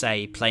by,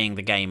 say, playing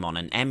the game on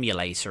an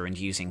emulator and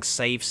using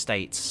save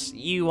states,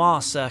 you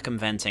are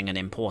circumventing an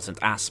important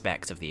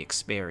aspect of the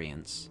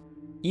experience.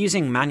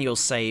 Using manual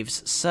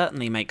saves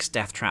certainly makes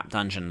Deathtrap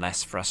Dungeon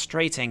less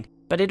frustrating,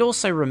 but it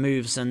also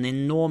removes an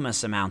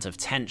enormous amount of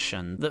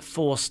tension that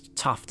forced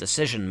tough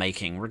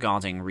decision-making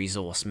regarding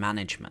resource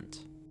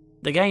management.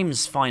 The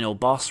game's final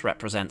boss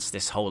represents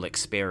this whole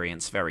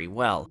experience very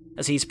well,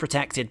 as he's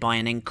protected by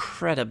an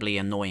incredibly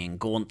annoying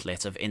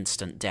gauntlet of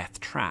instant death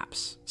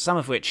traps, some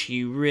of which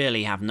you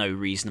really have no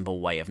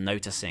reasonable way of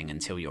noticing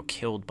until you're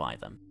killed by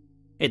them.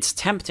 It's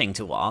tempting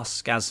to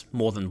ask, as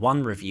more than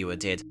one reviewer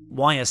did,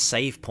 why a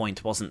save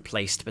point wasn't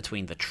placed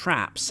between the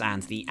traps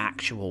and the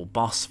actual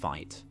boss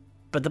fight.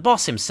 But the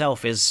boss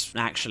himself is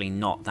actually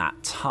not that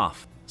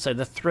tough, so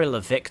the thrill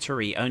of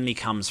victory only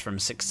comes from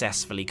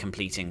successfully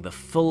completing the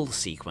full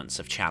sequence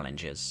of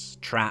challenges,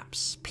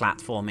 traps,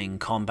 platforming,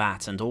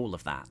 combat, and all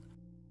of that.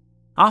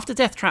 After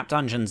Deathtrap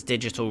Dungeon's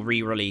digital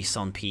re-release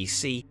on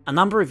PC, a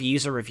number of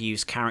user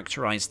reviews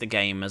characterized the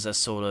game as a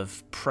sort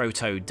of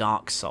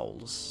proto-Dark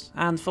Souls,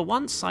 and for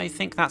once I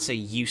think that's a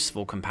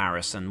useful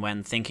comparison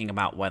when thinking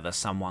about whether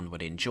someone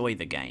would enjoy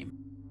the game.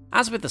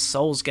 As with the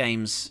Souls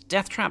games,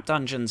 Deathtrap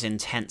Dungeon's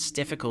intense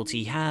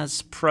difficulty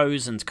has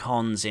pros and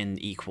cons in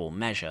equal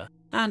measure,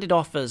 and it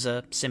offers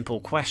a simple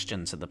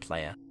question to the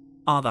player.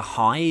 Are the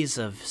highs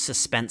of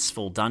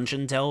suspenseful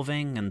dungeon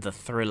delving and the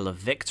thrill of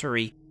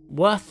victory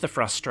worth the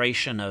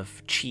frustration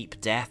of cheap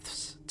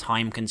deaths,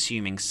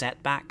 time-consuming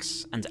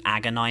setbacks, and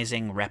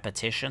agonizing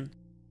repetition?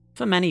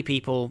 For many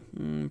people,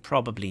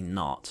 probably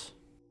not.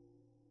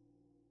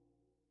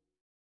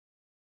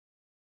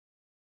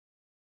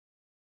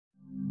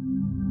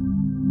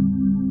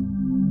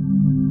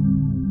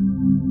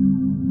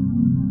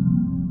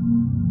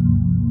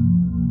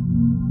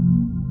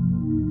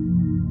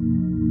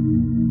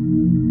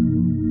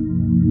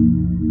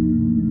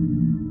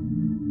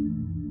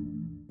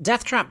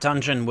 Deathtrap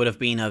Dungeon would have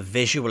been a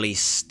visually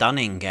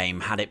stunning game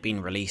had it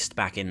been released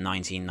back in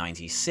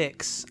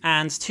 1996,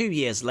 and 2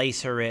 years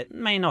later it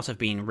may not have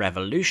been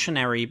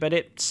revolutionary, but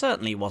it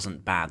certainly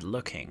wasn't bad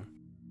looking.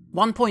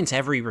 One point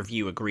every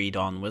review agreed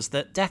on was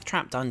that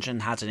Deathtrap Dungeon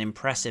had an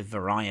impressive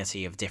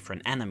variety of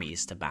different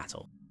enemies to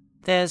battle.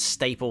 There's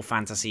staple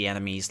fantasy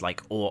enemies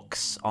like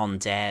orcs,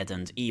 undead,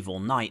 and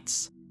evil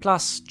knights,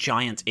 plus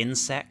giant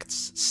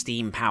insects,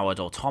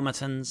 steam-powered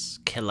automatons,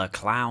 killer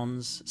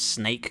clowns,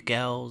 snake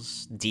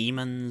girls,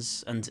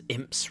 demons, and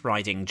imps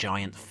riding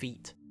giant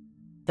feet.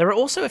 There are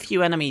also a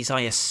few enemies I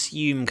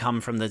assume come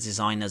from the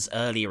designer's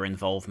earlier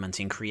involvement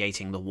in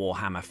creating the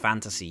Warhammer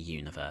Fantasy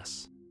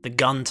universe. The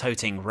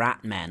gun-toting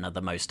rat men are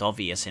the most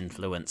obvious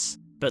influence,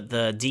 but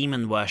the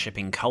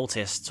demon-worshipping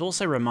cultists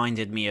also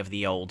reminded me of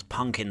the old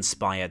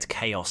punk-inspired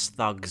chaos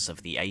thugs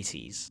of the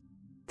 80s.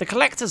 The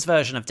collector's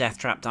version of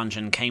Deathtrap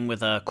Dungeon came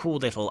with a cool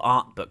little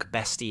art book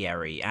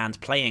bestiary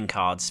and playing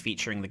cards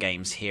featuring the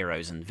game's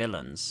heroes and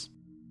villains.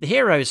 The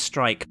heroes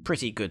strike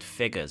pretty good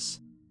figures,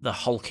 the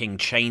hulking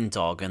chain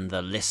dog and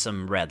the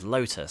lissom red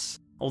lotus,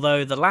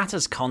 although the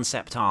latter's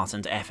concept art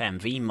and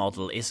FMV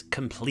model is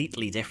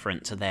completely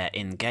different to their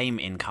in-game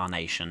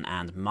incarnation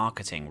and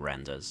marketing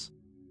renders.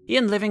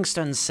 Ian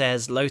Livingstone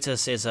says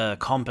Lotus is a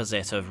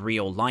composite of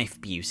real-life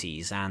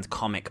beauties and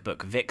comic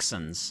book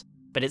vixens,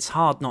 but it's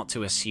hard not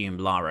to assume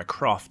Lara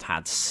Croft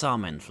had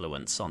some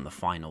influence on the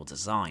final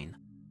design.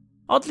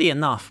 Oddly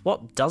enough,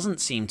 what doesn't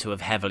seem to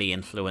have heavily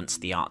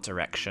influenced the art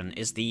direction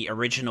is the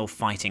original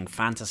fighting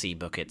fantasy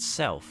book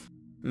itself.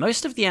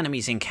 Most of the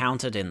enemies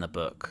encountered in the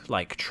book,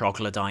 like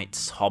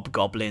troglodytes,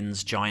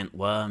 hobgoblins, giant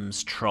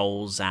worms,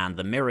 trolls, and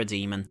the mirror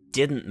demon,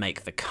 didn't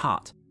make the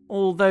cut,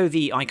 although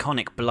the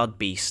iconic blood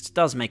beast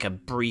does make a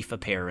brief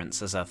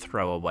appearance as a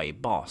throwaway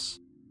boss.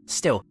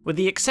 Still, with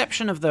the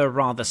exception of the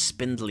rather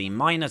spindly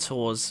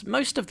minotaurs,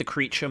 most of the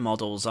creature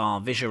models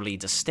are visually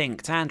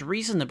distinct and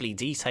reasonably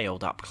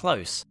detailed up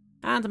close,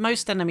 and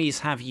most enemies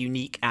have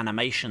unique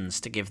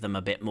animations to give them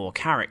a bit more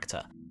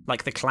character,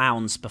 like the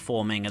clowns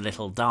performing a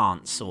little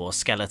dance or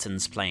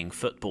skeletons playing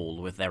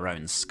football with their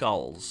own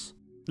skulls.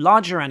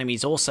 Larger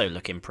enemies also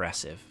look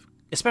impressive,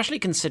 especially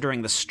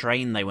considering the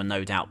strain they were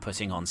no doubt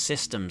putting on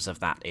systems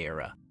of that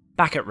era.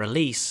 Back at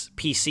release,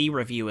 PC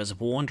reviewers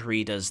warned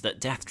readers that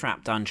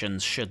Deathtrap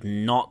Dungeons should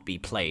not be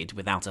played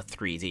without a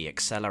 3D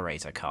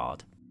accelerator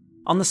card.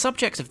 On the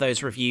subject of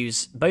those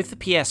reviews, both the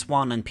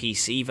PS1 and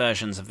PC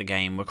versions of the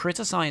game were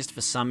criticised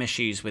for some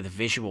issues with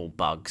visual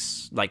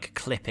bugs, like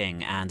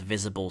clipping and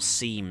visible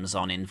seams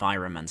on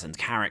environment and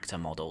character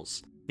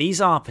models.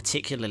 These are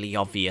particularly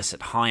obvious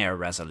at higher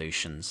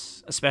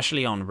resolutions,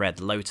 especially on Red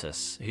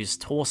Lotus, whose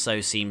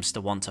torso seems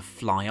to want to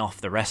fly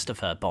off the rest of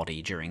her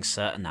body during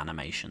certain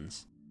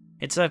animations.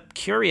 It's a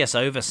curious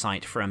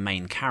oversight for a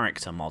main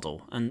character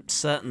model, and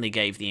certainly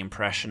gave the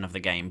impression of the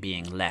game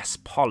being less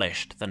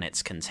polished than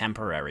its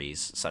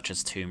contemporaries, such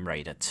as Tomb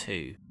Raider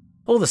 2.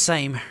 All the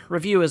same,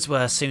 reviewers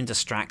were soon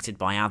distracted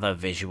by other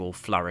visual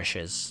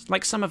flourishes,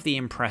 like some of the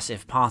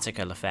impressive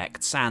particle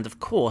effects and, of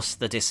course,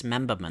 the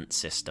dismemberment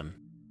system.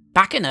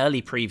 Back in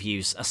early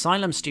previews,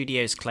 Asylum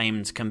Studios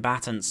claimed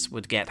combatants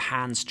would get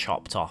hands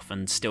chopped off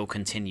and still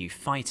continue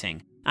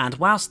fighting, and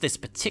whilst this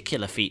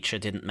particular feature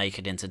didn't make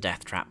it into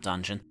Deathtrap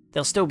Dungeon,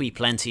 there'll still be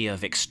plenty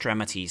of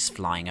extremities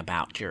flying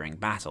about during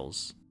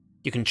battles.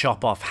 You can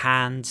chop off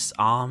hands,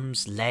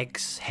 arms,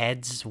 legs,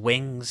 heads,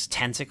 wings,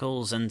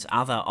 tentacles, and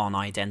other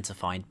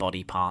unidentified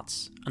body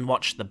parts, and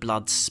watch the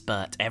blood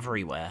spurt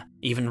everywhere,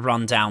 even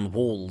run down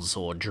walls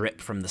or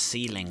drip from the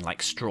ceiling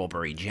like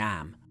strawberry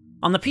jam.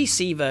 On the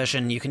PC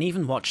version, you can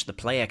even watch the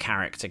player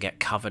character get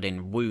covered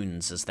in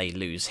wounds as they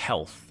lose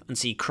health, and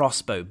see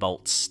crossbow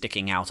bolts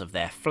sticking out of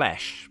their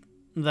flesh,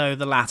 though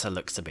the latter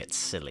looks a bit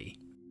silly.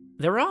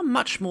 There are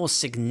much more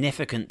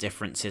significant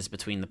differences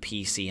between the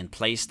PC and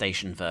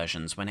PlayStation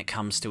versions when it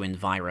comes to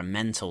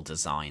environmental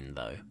design,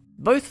 though.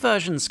 Both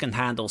versions can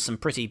handle some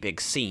pretty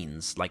big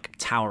scenes, like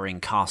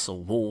towering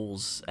castle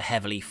walls, a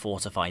heavily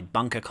fortified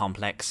bunker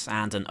complex,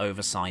 and an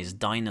oversized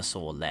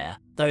dinosaur lair,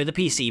 though the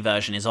PC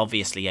version is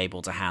obviously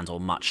able to handle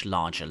much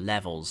larger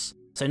levels.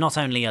 So not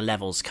only are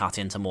levels cut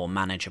into more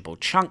manageable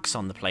chunks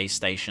on the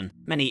PlayStation,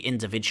 many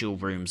individual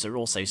rooms are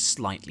also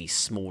slightly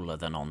smaller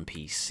than on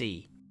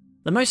PC.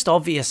 The most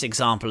obvious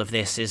example of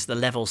this is the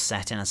level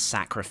set in a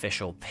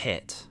sacrificial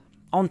pit.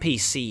 On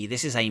PC,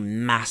 this is a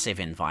massive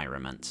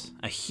environment,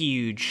 a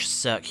huge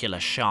circular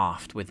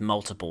shaft with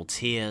multiple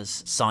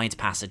tiers, side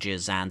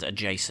passages, and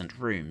adjacent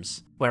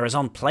rooms, whereas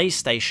on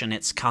PlayStation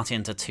it's cut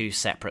into two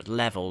separate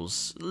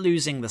levels,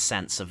 losing the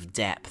sense of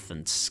depth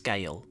and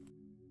scale.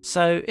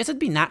 So it'd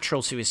be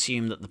natural to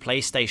assume that the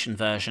PlayStation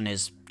version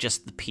is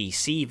just the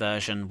PC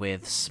version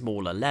with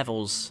smaller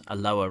levels, a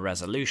lower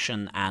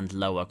resolution, and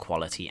lower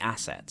quality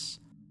assets.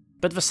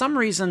 But for some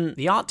reason,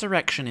 the art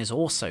direction is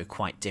also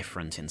quite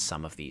different in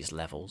some of these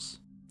levels.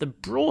 The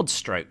broad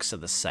strokes are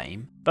the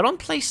same, but on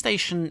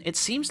PlayStation it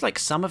seems like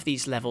some of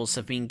these levels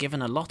have been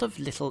given a lot of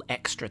little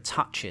extra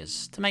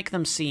touches to make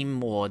them seem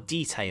more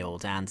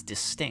detailed and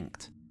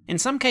distinct. In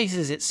some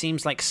cases it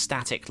seems like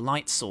static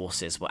light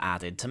sources were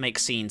added to make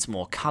scenes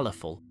more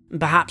colourful,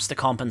 perhaps to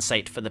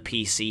compensate for the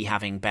PC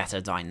having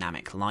better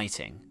dynamic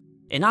lighting.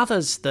 In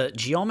others, the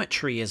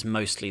geometry is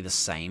mostly the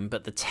same,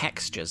 but the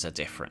textures are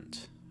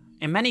different.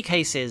 In many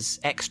cases,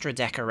 extra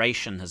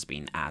decoration has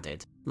been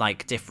added,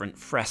 like different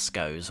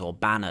frescoes or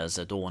banners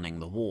adorning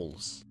the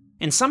walls.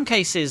 In some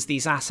cases,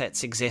 these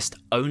assets exist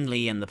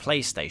only in the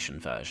PlayStation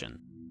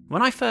version.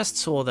 When I first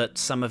saw that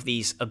some of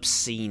these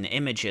obscene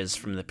images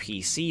from the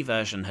PC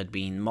version had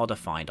been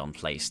modified on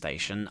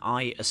PlayStation,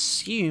 I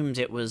assumed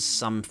it was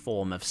some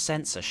form of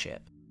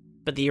censorship.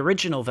 But the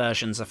original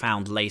versions are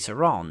found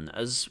later on,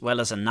 as well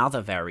as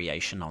another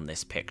variation on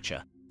this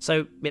picture,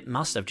 so it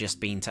must have just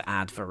been to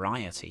add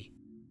variety.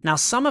 Now,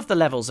 some of the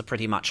levels are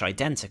pretty much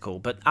identical,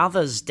 but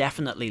others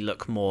definitely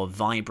look more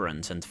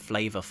vibrant and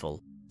flavourful,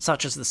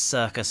 such as the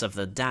Circus of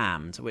the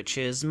Damned, which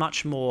is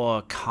much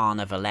more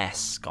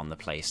carnivalesque on the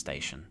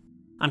PlayStation.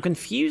 I'm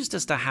confused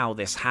as to how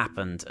this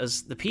happened,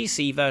 as the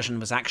PC version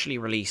was actually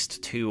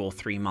released 2 or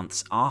 3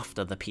 months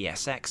after the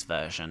PSX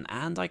version,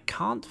 and I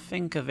can't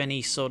think of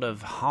any sort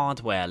of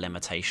hardware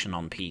limitation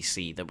on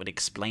PC that would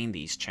explain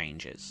these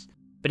changes.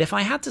 But if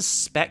I had to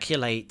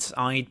speculate,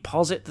 I'd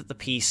posit that the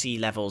PC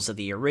levels are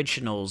the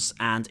originals,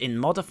 and in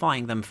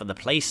modifying them for the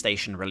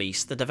PlayStation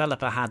release, the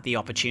developer had the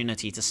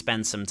opportunity to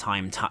spend some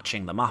time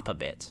touching them up a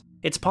bit.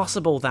 It's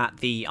possible that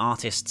the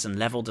artists and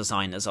level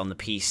designers on the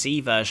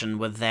PC version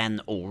were then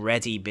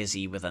already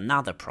busy with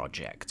another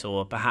project,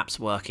 or perhaps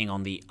working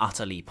on the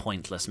utterly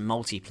pointless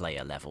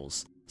multiplayer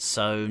levels,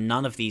 so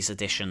none of these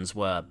additions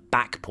were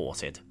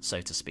backported, so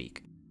to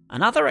speak.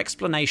 Another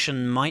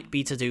explanation might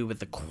be to do with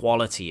the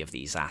quality of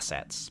these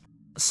assets.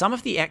 Some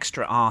of the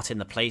extra art in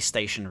the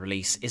PlayStation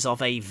release is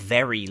of a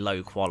very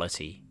low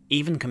quality,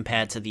 even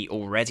compared to the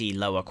already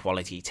lower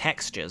quality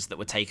textures that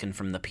were taken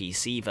from the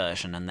PC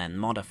version and then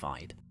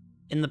modified.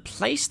 In the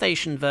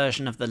PlayStation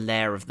version of the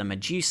Lair of the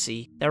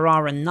Medusae, there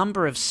are a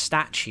number of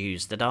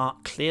statues that are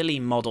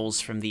clearly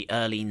models from the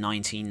early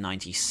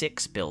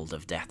 1996 build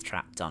of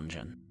Deathtrap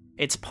Dungeon.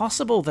 It's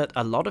possible that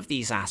a lot of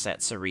these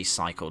assets are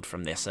recycled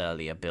from this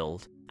earlier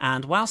build,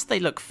 and whilst they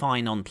look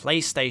fine on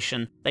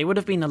PlayStation, they would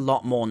have been a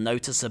lot more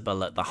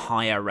noticeable at the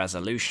higher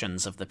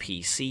resolutions of the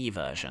PC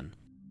version.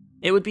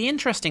 It would be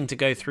interesting to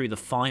go through the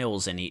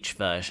files in each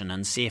version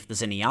and see if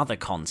there's any other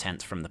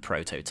content from the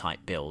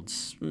prototype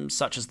builds,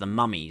 such as the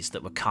mummies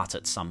that were cut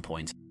at some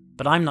point,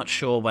 but I'm not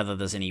sure whether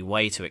there's any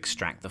way to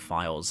extract the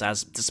files,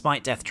 as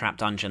despite Deathtrap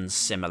Dungeon's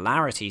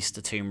similarities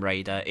to Tomb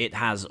Raider, it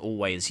has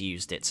always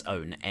used its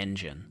own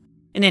engine.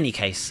 In any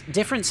case,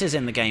 differences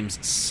in the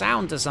game's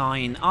sound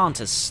design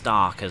aren't as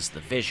stark as the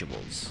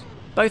visuals.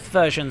 Both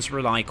versions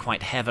rely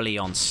quite heavily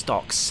on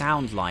stock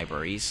sound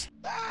libraries,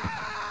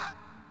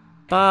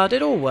 but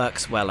it all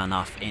works well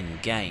enough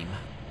in-game.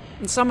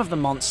 Some of the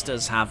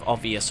monsters have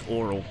obvious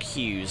aural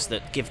cues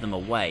that give them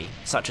away,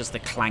 such as the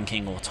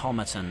clanking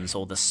automatons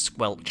or the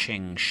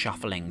squelching,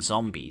 shuffling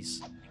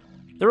zombies.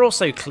 They're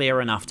also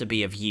clear enough to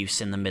be of use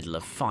in the middle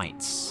of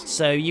fights,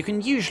 so you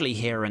can usually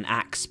hear an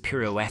axe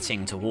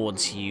pirouetting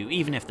towards you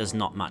even if there's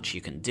not much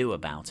you can do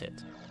about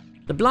it.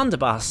 The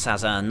blunderbuss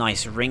has a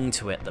nice ring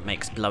to it that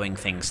makes blowing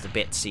things to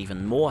bits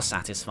even more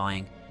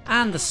satisfying,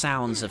 and the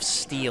sounds of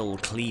steel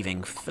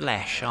cleaving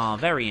flesh are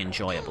very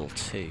enjoyable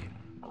too.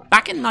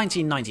 Back in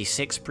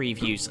 1996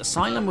 previews,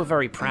 Asylum were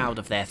very proud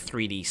of their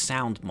 3D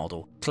sound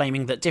model,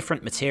 claiming that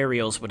different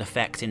materials would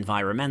affect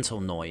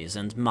environmental noise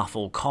and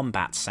muffle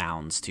combat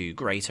sounds to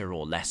greater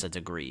or lesser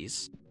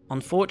degrees.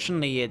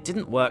 Unfortunately, it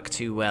didn't work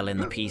too well in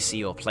the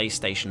PC or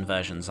PlayStation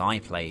versions I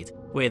played,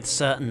 with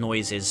certain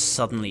noises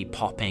suddenly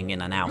popping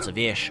in and out of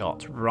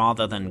earshot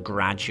rather than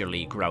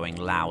gradually growing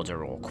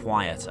louder or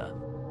quieter.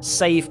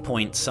 Save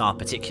points are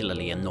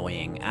particularly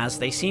annoying, as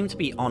they seem to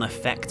be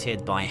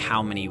unaffected by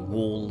how many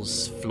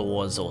walls,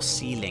 floors, or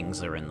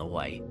ceilings are in the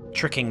way,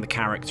 tricking the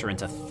character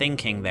into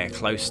thinking they're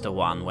close to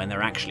one when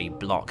they're actually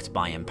blocked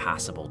by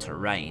impassable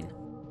terrain.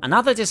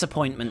 Another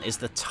disappointment is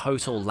the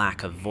total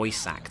lack of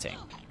voice acting.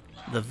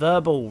 The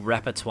verbal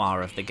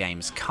repertoire of the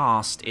game's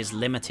cast is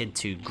limited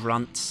to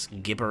grunts,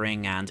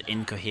 gibbering, and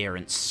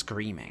incoherent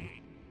screaming.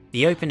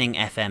 The opening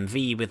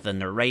FMV with the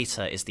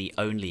narrator is the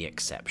only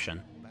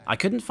exception. I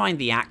couldn't find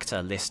the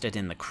actor listed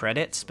in the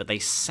credits, but they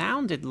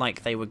sounded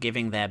like they were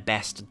giving their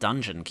best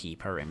Dungeon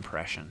Keeper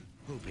impression.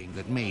 Hoping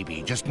that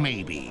maybe, just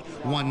maybe,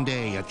 one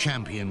day a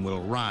champion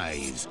will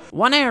rise.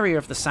 One area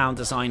of the sound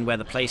design where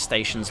the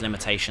PlayStation's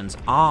limitations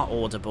are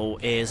audible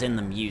is in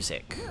the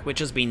music, which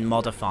has been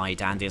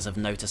modified and is of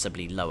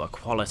noticeably lower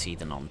quality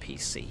than on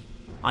PC.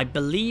 I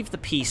believe the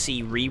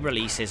PC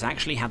re-releases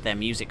actually had their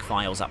music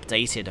files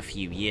updated a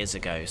few years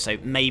ago, so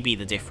maybe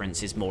the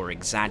difference is more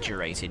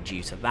exaggerated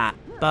due to that,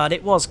 but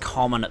it was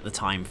common at the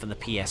time for the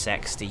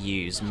PSX to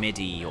use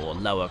MIDI or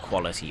lower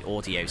quality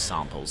audio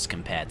samples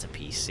compared to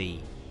PC.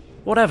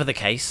 Whatever the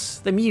case,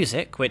 the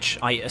music, which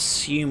I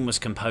assume was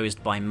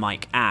composed by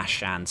Mike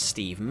Ash and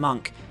Steve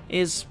Monk,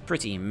 is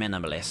pretty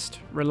minimalist,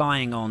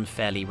 relying on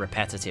fairly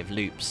repetitive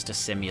loops to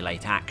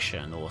simulate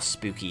action or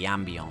spooky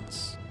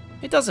ambience.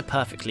 It does a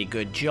perfectly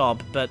good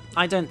job, but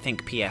I don't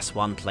think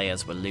PS1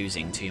 players were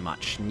losing too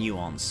much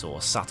nuance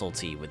or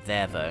subtlety with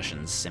their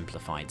version's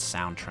simplified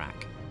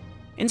soundtrack.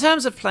 In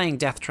terms of playing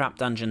Deathtrap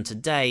Dungeon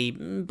today,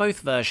 both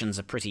versions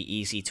are pretty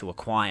easy to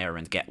acquire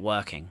and get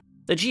working.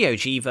 The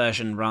GOG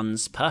version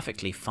runs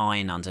perfectly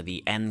fine under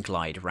the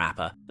N-Glide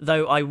wrapper,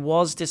 though I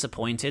was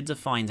disappointed to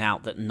find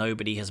out that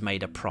nobody has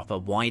made a proper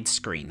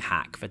widescreen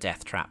hack for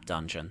Deathtrap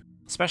Dungeon,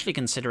 especially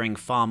considering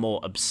far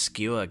more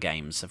obscure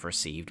games have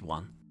received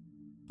one.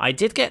 I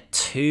did get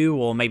 2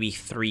 or maybe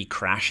 3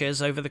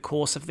 crashes over the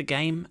course of the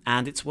game,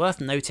 and it's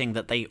worth noting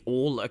that they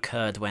all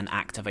occurred when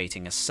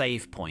activating a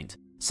save point.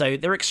 So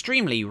they're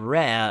extremely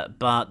rare,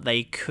 but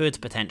they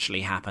could potentially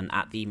happen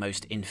at the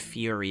most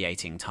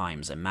infuriating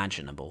times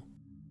imaginable.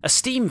 A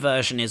Steam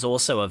version is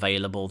also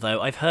available, though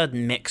I've heard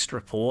mixed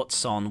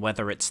reports on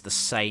whether it's the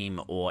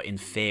same or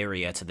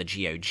inferior to the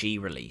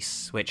GOG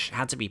release, which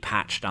had to be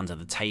patched under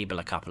the table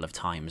a couple of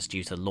times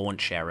due to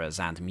launch errors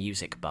and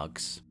music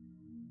bugs.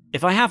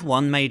 If I have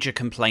one major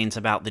complaint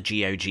about the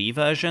GOG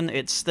version,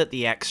 it's that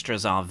the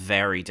extras are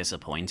very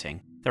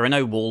disappointing. There are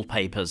no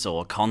wallpapers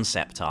or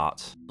concept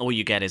art. All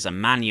you get is a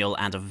manual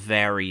and a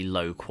very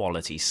low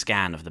quality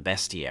scan of the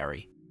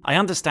bestiary. I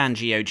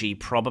understand GOG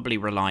probably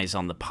relies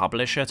on the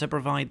publisher to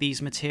provide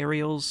these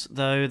materials,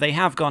 though they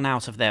have gone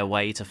out of their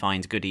way to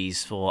find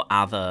goodies for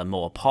other,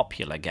 more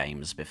popular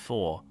games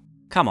before.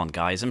 Come on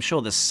guys, I'm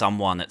sure there's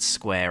someone at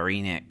Square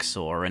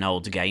Enix or an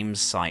old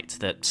games site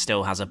that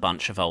still has a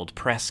bunch of old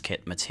press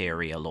kit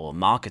material or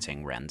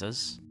marketing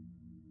renders.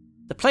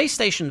 The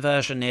PlayStation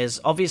version is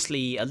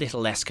obviously a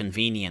little less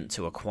convenient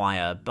to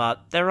acquire,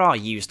 but there are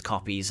used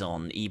copies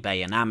on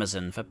eBay and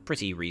Amazon for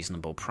pretty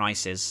reasonable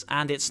prices,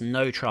 and it's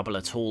no trouble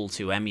at all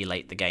to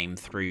emulate the game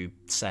through,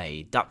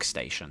 say,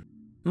 DuckStation.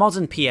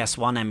 Modern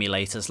PS1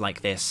 emulators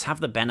like this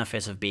have the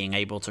benefit of being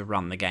able to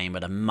run the game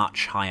at a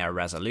much higher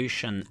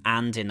resolution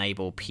and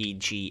enable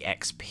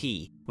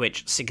PGXP,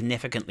 which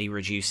significantly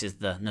reduces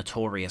the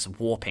notorious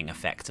warping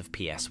effect of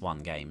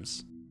PS1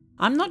 games.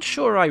 I'm not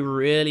sure I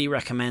really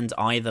recommend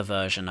either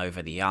version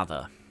over the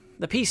other.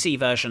 The PC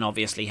version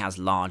obviously has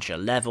larger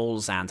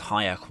levels and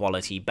higher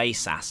quality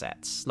base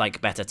assets,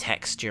 like better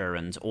texture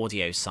and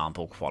audio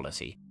sample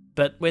quality.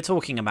 But we're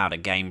talking about a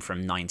game from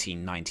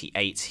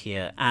 1998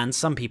 here, and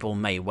some people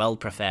may well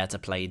prefer to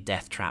play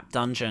Deathtrap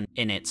Dungeon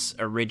in its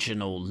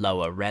original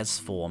lower res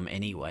form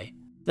anyway.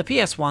 The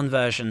PS1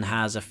 version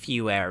has a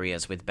few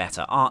areas with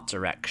better art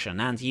direction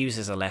and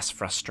uses a less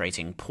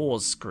frustrating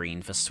pause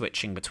screen for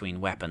switching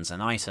between weapons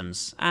and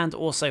items, and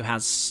also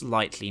has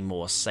slightly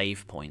more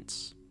save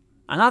points.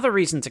 Another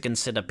reason to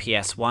consider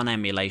PS1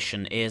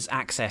 emulation is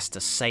access to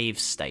save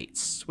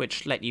states,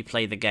 which let you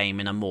play the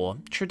game in a more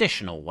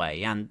traditional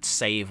way and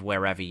save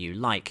wherever you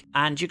like,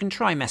 and you can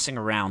try messing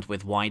around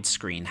with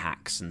widescreen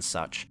hacks and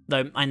such,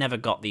 though I never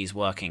got these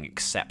working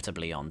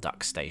acceptably on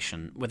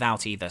DuckStation,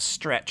 without either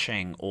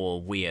stretching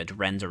or weird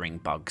rendering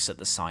bugs at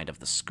the side of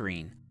the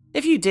screen.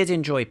 If you did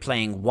enjoy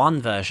playing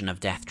one version of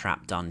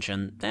Deathtrap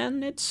Dungeon,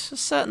 then it's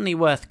certainly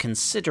worth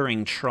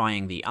considering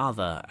trying the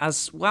other,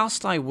 as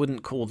whilst I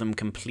wouldn't call them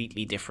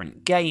completely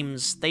different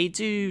games, they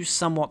do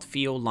somewhat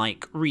feel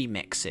like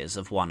remixes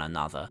of one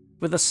another,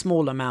 with a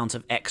small amount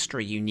of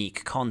extra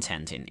unique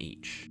content in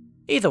each.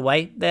 Either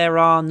way, there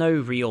are no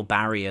real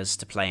barriers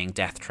to playing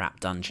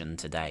Deathtrap Dungeon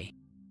today.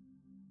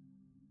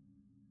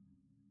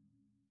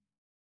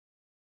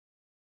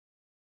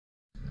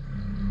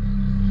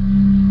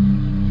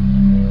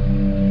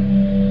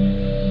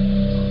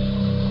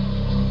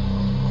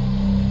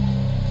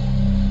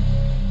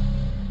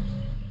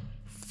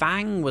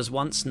 Fang was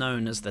once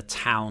known as the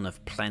Town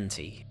of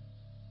Plenty.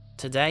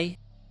 Today,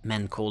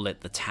 men call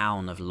it the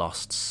Town of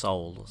Lost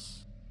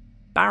Souls.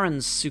 Baron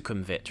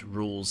Sukhumvit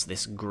rules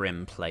this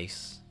grim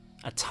place,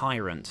 a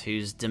tyrant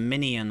whose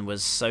dominion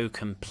was so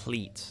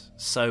complete,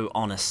 so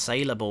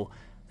unassailable,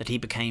 that he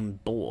became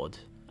bored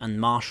and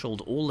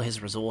marshalled all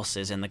his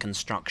resources in the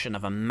construction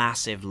of a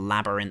massive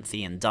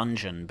labyrinthian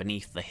dungeon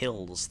beneath the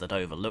hills that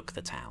overlook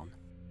the town.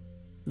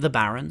 The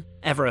Baron,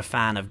 ever a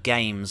fan of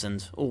games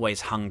and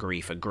always hungry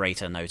for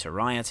greater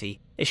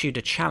notoriety, issued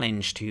a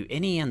challenge to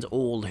any and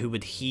all who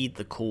would heed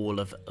the call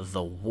of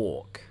the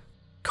Walk.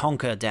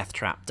 Conquer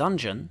Deathtrap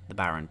Dungeon, the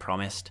Baron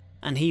promised,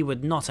 and he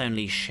would not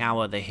only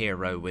shower the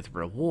hero with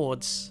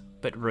rewards,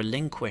 but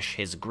relinquish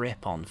his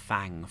grip on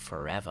Fang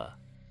forever.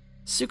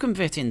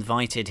 Sukhumvit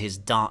invited his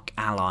dark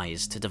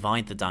allies to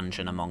divide the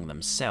dungeon among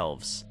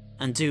themselves,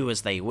 and do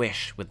as they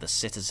wish with the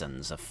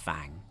citizens of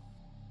Fang.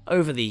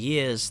 Over the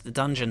years, the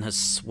dungeon has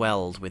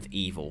swelled with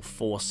evil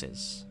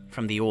forces,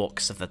 from the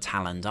orcs of the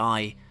Taloned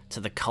Eye to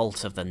the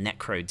cult of the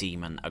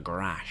necro-demon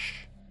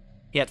Agrash.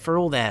 Yet for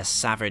all their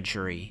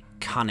savagery,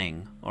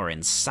 cunning, or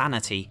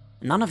insanity,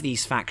 none of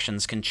these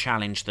factions can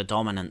challenge the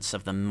dominance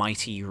of the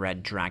mighty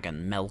red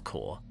dragon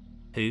Melkor,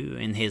 who,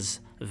 in his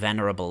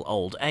venerable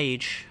old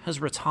age,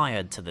 has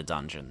retired to the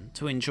dungeon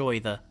to enjoy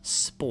the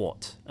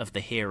sport of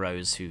the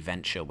heroes who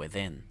venture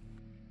within.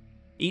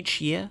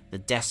 Each year, the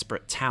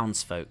desperate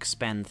townsfolk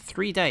spend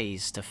 3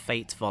 days to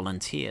fate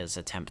volunteers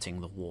attempting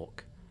the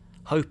walk,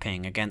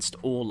 hoping against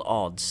all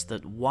odds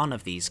that one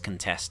of these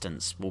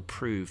contestants will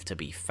prove to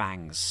be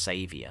Fang's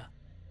saviour.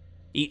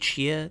 Each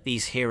year,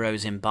 these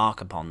heroes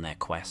embark upon their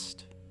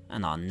quest,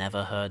 and are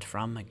never heard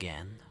from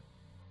again.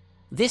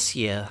 This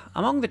year,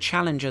 among the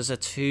challengers are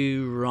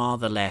 2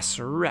 rather less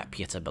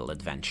reputable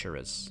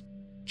adventurers.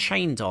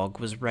 Chaindog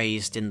was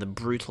raised in the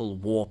brutal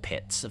war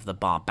pits of the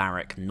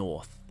barbaric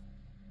north.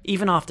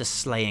 Even after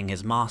slaying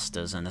his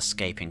masters and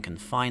escaping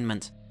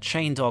confinement,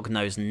 Chaindog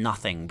knows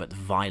nothing but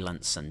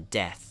violence and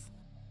death.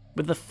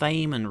 With the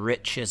fame and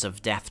riches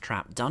of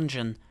Deathtrap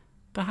Dungeon,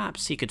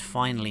 perhaps he could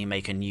finally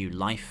make a new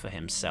life for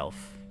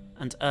himself,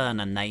 and earn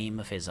a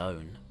name of his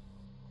own.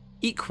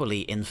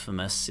 Equally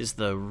infamous is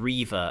the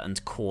Reaver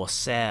and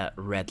Corsair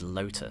Red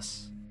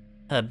Lotus.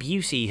 Her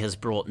beauty has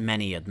brought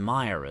many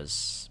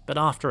admirers, but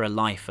after a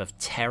life of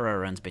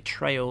terror and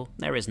betrayal,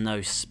 there is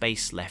no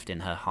space left in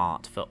her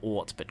heart for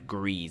aught but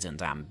greed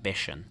and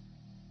ambition.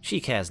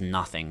 She cares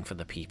nothing for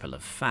the people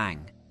of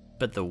Fang,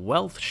 but the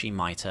wealth she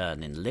might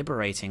earn in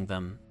liberating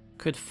them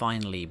could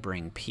finally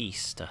bring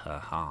peace to her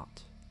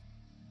heart.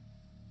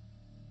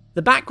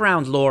 The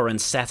background lore and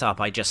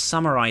setup I just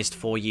summarized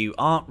for you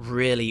aren't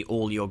really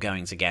all you're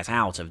going to get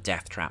out of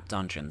Deathtrap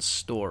Dungeon's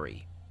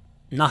story.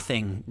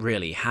 Nothing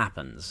really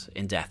happens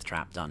in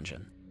Deathtrap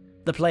Dungeon.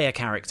 The player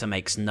character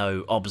makes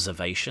no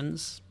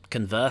observations,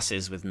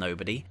 converses with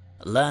nobody,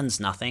 learns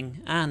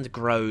nothing, and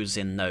grows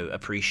in no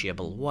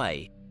appreciable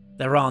way.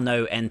 There are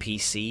no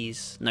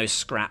NPCs, no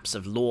scraps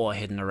of lore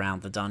hidden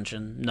around the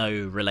dungeon, no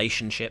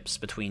relationships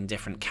between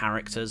different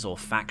characters or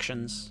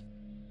factions.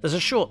 There's a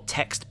short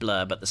text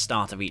blurb at the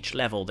start of each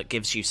level that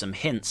gives you some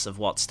hints of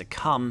what's to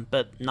come,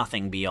 but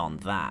nothing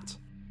beyond that.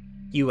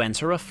 You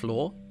enter a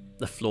floor.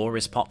 The floor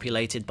is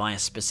populated by a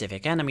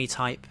specific enemy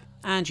type,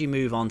 and you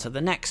move on to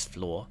the next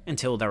floor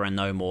until there are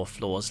no more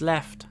floors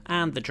left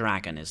and the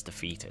dragon is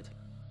defeated.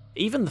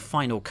 Even the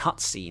final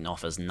cutscene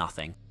offers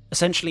nothing,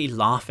 essentially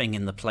laughing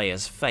in the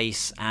player's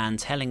face and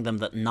telling them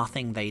that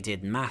nothing they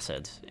did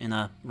mattered, in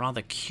a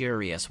rather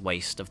curious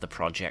waste of the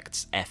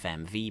project's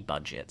FMV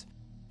budget.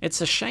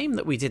 It's a shame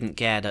that we didn't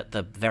get, at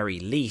the very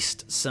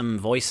least, some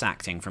voice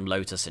acting from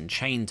Lotus and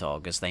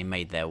Chaindog as they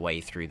made their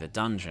way through the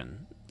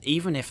dungeon,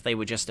 even if they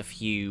were just a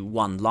few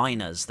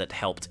one-liners that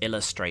helped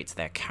illustrate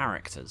their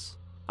characters.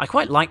 I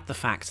quite liked the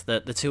fact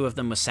that the 2 of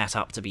them were set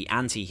up to be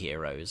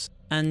anti-heroes,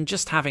 and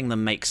just having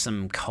them make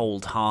some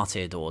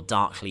cold-hearted or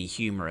darkly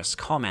humorous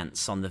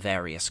comments on the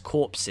various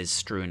corpses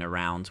strewn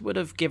around would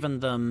have given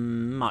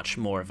them much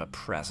more of a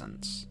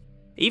presence.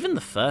 Even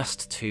the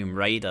first Tomb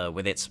Raider,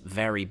 with its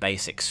very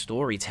basic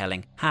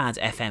storytelling, had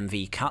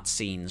FMV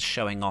cutscenes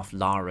showing off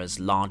Lara's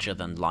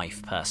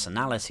larger-than-life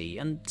personality,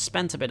 and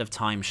spent a bit of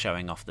time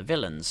showing off the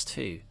villains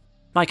too.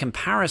 By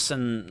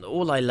comparison,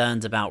 all I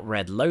learned about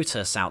Red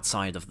Lotus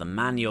outside of the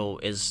manual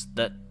is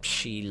that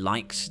she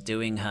likes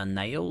doing her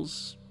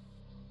nails.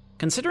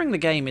 Considering the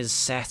game is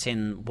set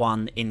in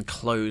one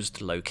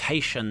enclosed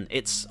location,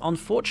 it's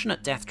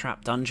unfortunate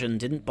Deathtrap Dungeon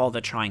didn't bother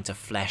trying to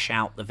flesh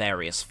out the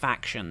various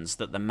factions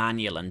that the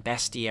manual and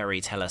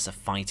bestiary tell us are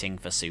fighting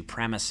for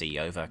supremacy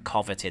over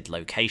coveted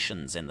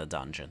locations in the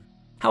dungeon.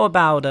 How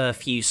about a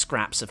few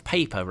scraps of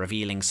paper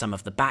revealing some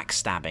of the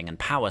backstabbing and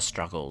power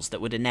struggles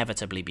that would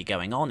inevitably be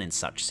going on in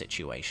such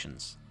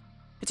situations?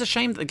 It's a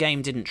shame that the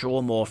game didn't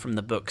draw more from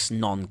the book's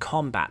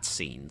non-combat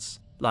scenes,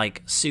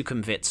 like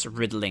Sukhumvit's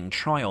riddling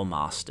trial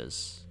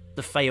masters,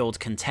 the failed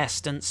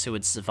contestants who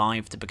had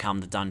survived to become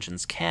the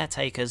dungeon's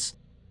caretakers,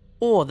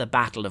 or the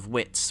battle of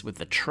wits with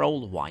the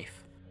troll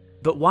wife.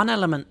 But one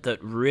element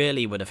that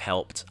really would have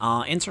helped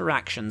are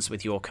interactions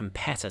with your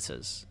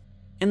competitors.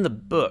 In the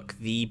book,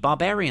 the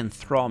barbarian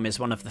Throm is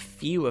one of the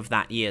few of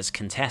that year's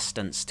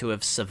contestants to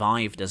have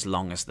survived as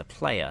long as the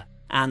player,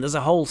 and there's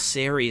a whole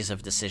series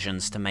of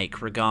decisions to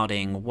make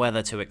regarding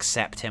whether to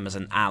accept him as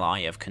an ally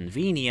of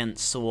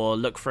convenience or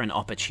look for an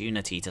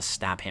opportunity to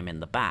stab him in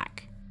the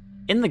back.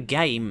 In the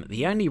game,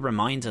 the only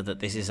reminder that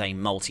this is a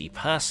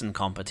multi-person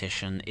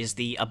competition is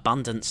the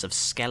abundance of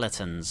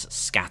skeletons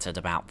scattered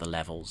about the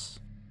levels.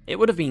 It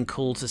would have been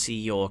cool to see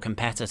your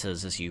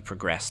competitors as you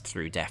progressed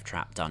through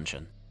Deathtrap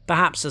Dungeon,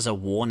 perhaps as a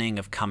warning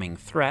of coming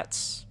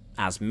threats,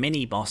 as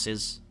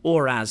mini-bosses,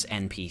 or as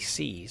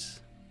NPCs.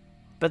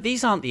 But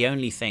these aren't the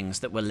only things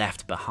that were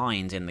left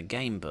behind in the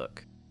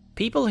gamebook.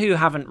 People who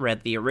haven't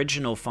read the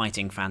original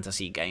Fighting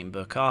Fantasy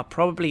gamebook are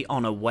probably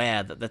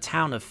unaware that the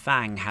town of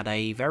Fang had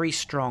a very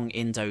strong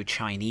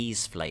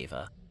Indo-Chinese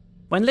flavour.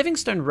 When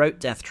Livingstone wrote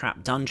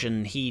Deathtrap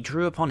Dungeon, he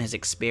drew upon his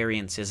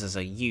experiences as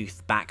a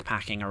youth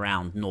backpacking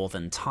around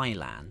northern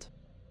Thailand.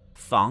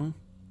 Fang,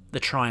 the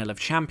Trial of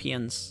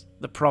Champions,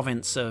 the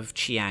province of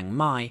Chiang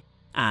Mai,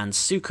 and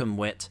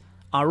Sukhumvit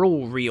are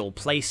all real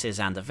places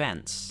and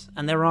events,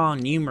 and there are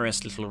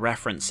numerous little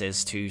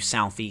references to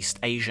Southeast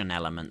Asian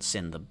elements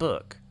in the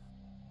book.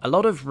 A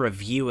lot of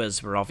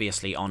reviewers were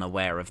obviously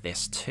unaware of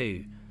this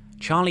too.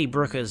 Charlie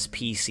Brooker's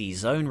PC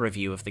Zone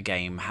review of the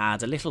game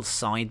had a little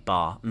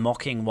sidebar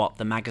mocking what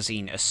the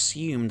magazine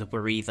assumed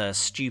were either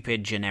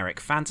stupid generic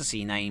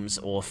fantasy names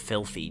or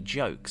filthy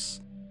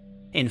jokes.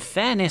 In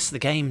fairness, the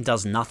game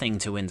does nothing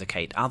to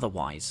indicate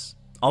otherwise.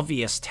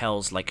 Obvious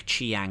tells like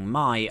Chiang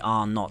Mai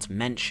are not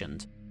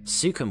mentioned.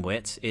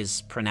 Sukhumvit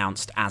is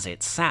pronounced as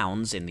it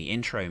sounds in the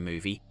intro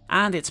movie,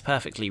 and it's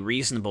perfectly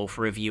reasonable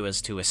for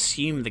reviewers to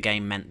assume the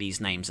game meant these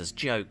names as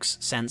jokes,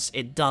 since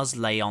it does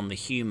lay on the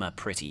humour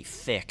pretty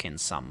thick in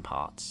some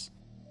parts.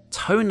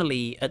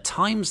 Tonally, at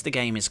times the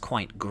game is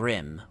quite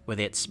grim, with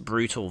its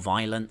brutal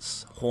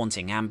violence,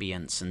 haunting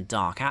ambience, and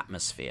dark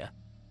atmosphere.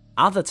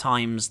 Other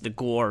times the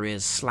gore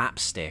is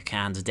slapstick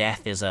and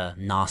death is a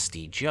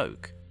nasty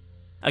joke.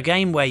 A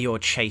game where you're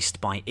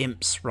chased by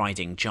imps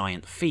riding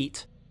giant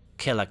feet,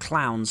 killer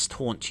clowns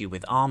taunt you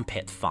with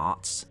armpit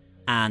farts,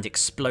 and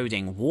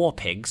exploding war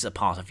pigs are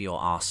part of your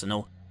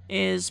arsenal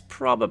is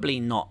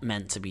probably not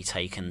meant to be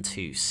taken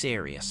too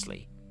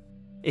seriously.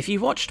 If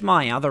you've watched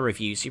my other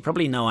reviews, you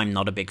probably know I'm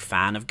not a big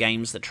fan of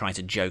games that try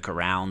to joke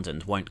around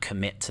and won't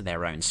commit to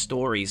their own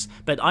stories,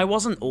 but I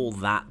wasn't all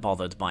that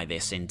bothered by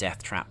this in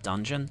Deathtrap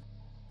Dungeon.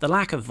 The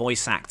lack of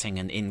voice acting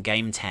and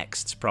in-game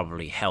texts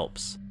probably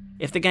helps.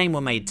 If the game were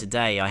made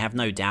today, I have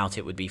no doubt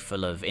it would be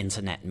full of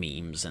internet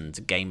memes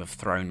and Game of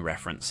Thrones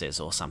references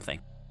or something.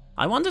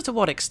 I wonder to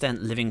what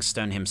extent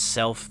Livingstone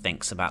himself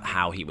thinks about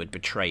how he would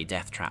portray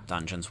Deathtrap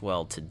Dungeon's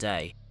world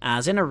today,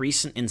 as in a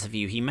recent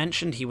interview he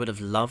mentioned he would have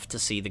loved to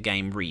see the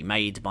game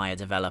remade by a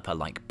developer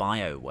like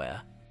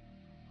BioWare.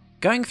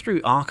 Going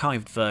through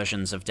archived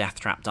versions of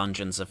Deathtrap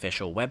Dungeon's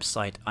official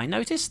website, I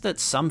noticed that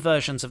some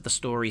versions of the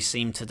story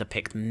seem to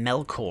depict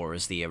Melkor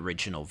as the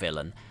original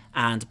villain,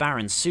 and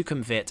Baron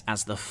Sukhumvit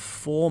as the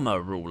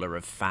former ruler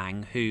of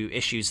Fang, who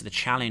issues the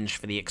challenge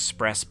for the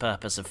express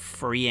purpose of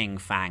freeing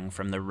Fang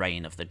from the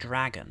reign of the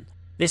dragon.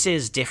 This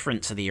is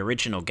different to the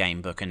original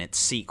gamebook and its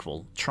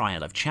sequel,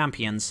 Trial of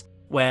Champions,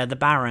 where the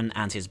Baron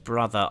and his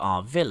brother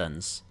are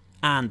villains,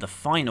 and the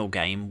final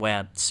game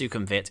where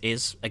Sukhumvit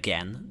is,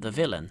 again, the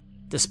villain,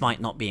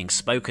 despite not being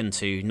spoken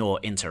to nor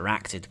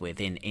interacted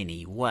with in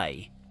any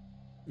way.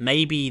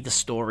 Maybe the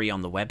story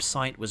on the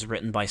website was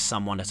written by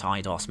someone at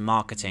Eidos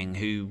Marketing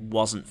who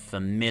wasn't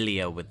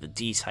familiar with the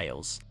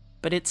details,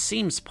 but it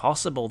seems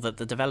possible that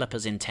the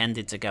developers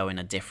intended to go in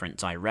a different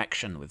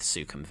direction with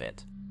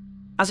Sukhumvit.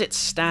 As it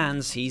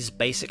stands, he's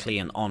basically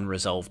an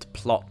unresolved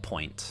plot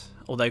point,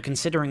 although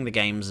considering the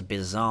game's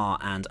bizarre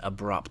and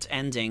abrupt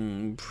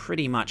ending,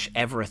 pretty much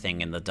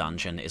everything in the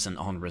dungeon is an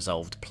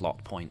unresolved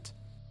plot point.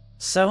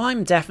 So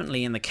I'm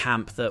definitely in the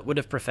camp that would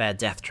have preferred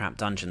Deathtrap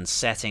Dungeon's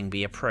setting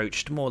be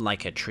approached more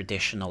like a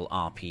traditional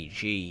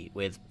RPG,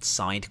 with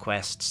side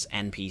quests,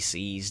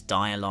 NPCs,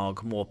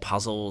 dialogue, more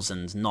puzzles,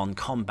 and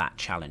non-combat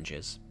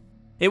challenges.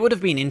 It would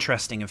have been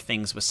interesting if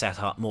things were set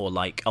up more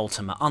like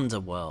Ultima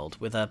Underworld,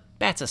 with a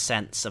better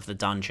sense of the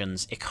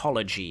dungeon's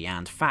ecology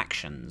and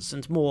factions,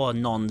 and more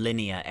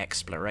non-linear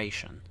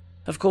exploration.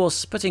 Of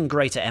course, putting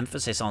greater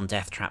emphasis on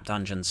Deathtrap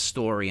Dungeon's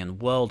story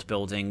and world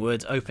building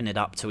would open it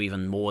up to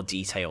even more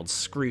detailed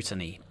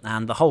scrutiny,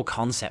 and the whole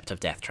concept of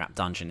Deathtrap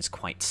Dungeon is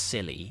quite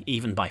silly,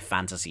 even by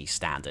fantasy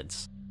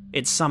standards.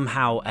 It's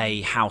somehow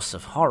a house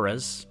of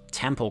horrors,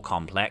 temple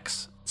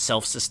complex,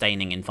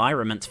 self-sustaining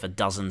environment for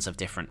dozens of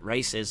different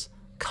races,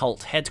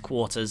 cult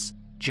headquarters,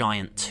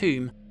 giant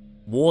tomb,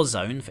 war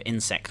zone for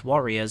insect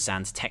warriors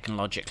and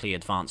technologically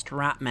advanced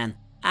rat men,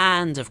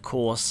 and of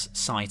course,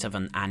 site of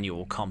an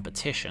annual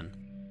competition.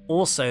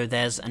 Also,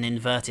 there's an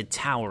inverted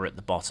tower at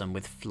the bottom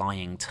with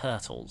flying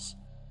turtles.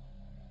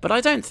 But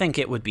I don't think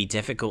it would be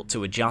difficult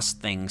to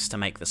adjust things to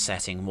make the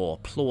setting more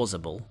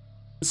plausible.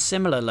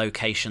 Similar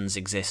locations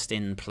exist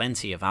in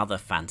plenty of other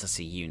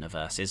fantasy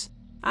universes,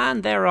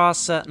 and there are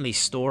certainly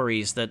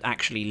stories that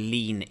actually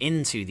lean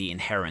into the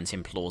inherent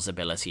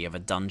implausibility of a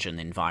dungeon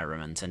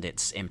environment and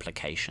its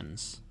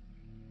implications.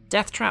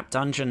 Deathtrap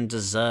Dungeon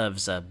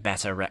deserves a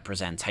better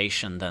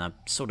representation than a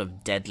sort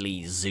of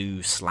deadly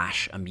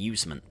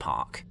zoo/amusement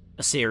park,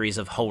 a series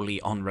of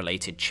wholly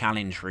unrelated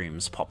challenge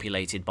rooms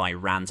populated by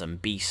random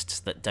beasts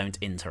that don't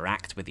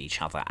interact with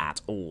each other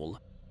at all.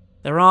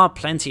 There are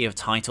plenty of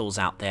titles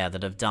out there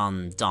that have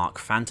done dark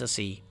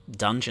fantasy,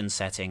 dungeon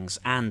settings,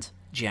 and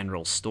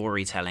general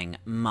storytelling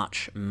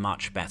much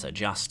better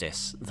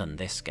justice than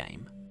this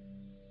game.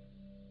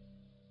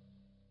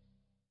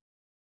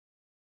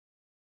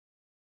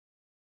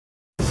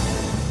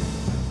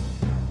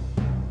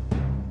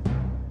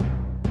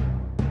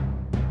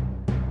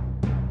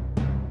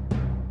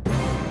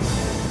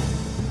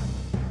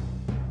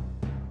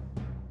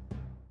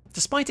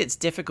 Despite its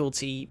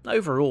difficulty,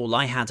 overall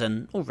I had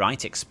an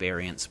alright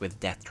experience with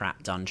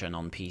Deathtrap Dungeon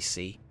on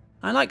PC.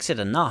 I liked it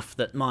enough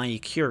that my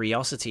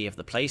curiosity of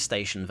the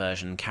PlayStation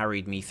version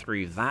carried me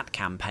through that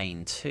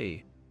campaign too.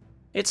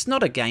 It's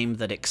not a game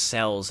that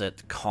excels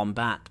at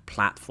combat,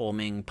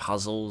 platforming,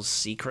 puzzles,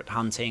 secret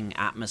hunting,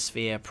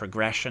 atmosphere,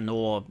 progression,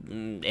 or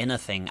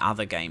anything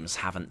other games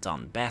haven't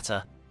done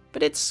better,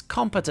 but it's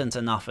competent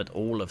enough at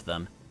all of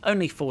them,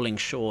 only falling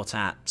short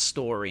at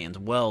story and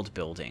world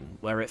building,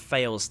 where it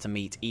fails to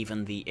meet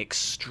even the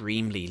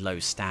extremely low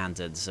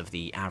standards of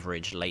the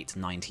average late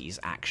 90s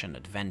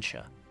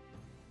action-adventure.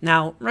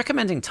 Now,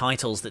 recommending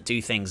titles that do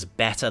things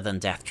better than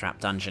Deathtrap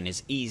Dungeon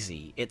is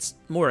easy, it's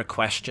more a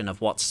question of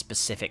what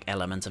specific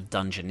element of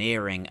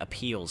dungeoneering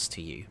appeals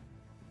to you.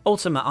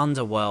 Ultima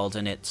Underworld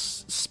and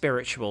its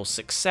spiritual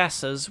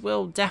successors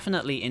will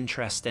definitely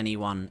interest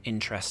anyone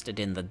interested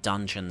in the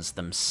dungeons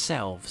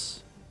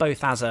themselves,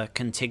 both as a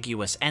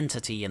contiguous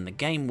entity in the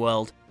game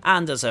world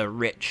and as a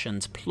rich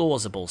and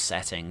plausible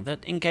setting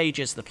that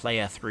engages the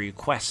player through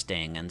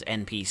questing and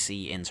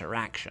NPC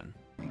interaction.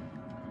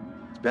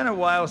 It's been a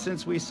while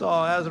since we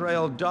saw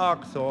Azrael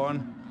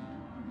Darkthorn.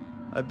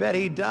 I bet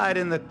he died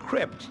in the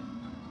crypt,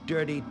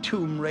 dirty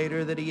tomb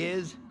raider that he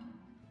is.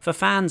 For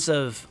fans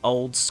of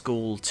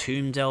old-school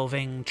tomb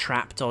delving,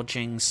 trap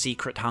dodging,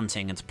 secret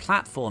hunting and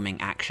platforming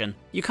action,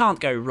 you can't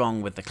go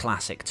wrong with the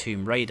classic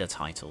Tomb Raider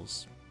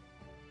titles.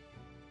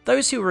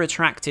 Those who are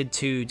attracted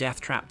to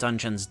Deathtrap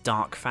Dungeon's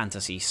dark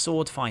fantasy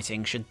sword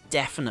fighting should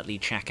definitely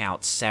check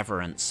out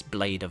Severance: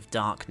 Blade of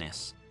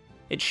Darkness.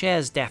 It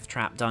shares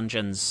Deathtrap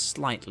Dungeon's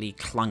slightly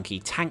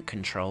clunky tank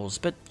controls,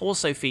 but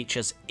also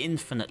features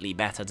infinitely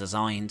better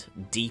designed,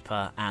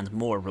 deeper, and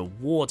more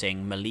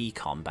rewarding melee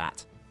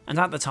combat, and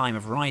at the time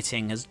of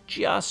writing has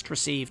just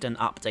received an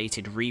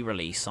updated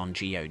re-release on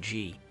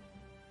GOG.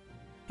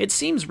 It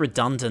seems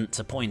redundant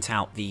to point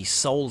out the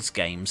Souls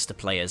games to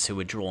players who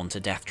are drawn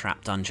to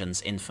Deathtrap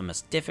Dungeon's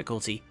infamous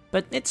difficulty,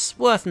 but it's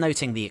worth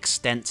noting the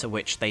extent to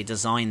which they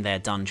design their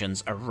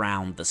dungeons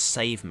around the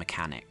save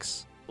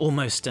mechanics,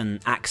 almost an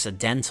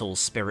accidental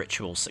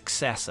spiritual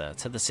successor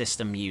to the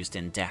system used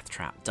in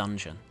Deathtrap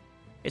Dungeon.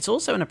 It's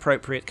also an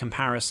appropriate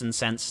comparison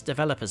since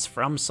developers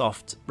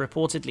FromSoft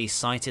reportedly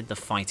cited the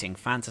fighting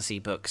fantasy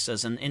books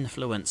as an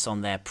influence on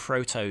their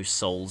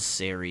proto-Souls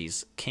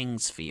series,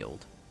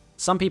 Kingsfield.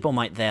 Some people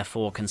might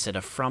therefore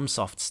consider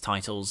FromSoft's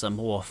titles a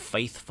more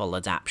faithful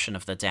adaptation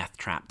of the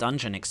Deathtrap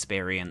Dungeon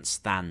experience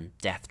than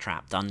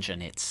Deathtrap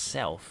Dungeon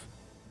itself.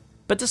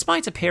 But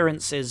despite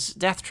appearances,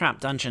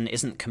 Deathtrap Dungeon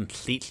isn't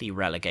completely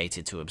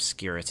relegated to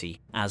obscurity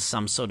as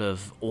some sort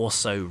of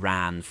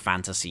also-ran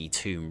fantasy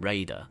Tomb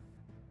Raider.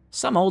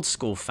 Some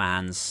old-school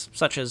fans,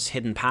 such as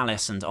Hidden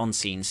Palace and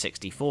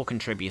Onscene64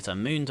 contributor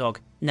Moondog,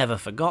 never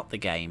forgot the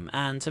game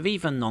and have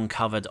even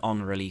uncovered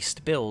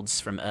unreleased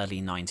builds from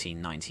early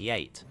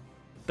 1998.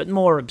 But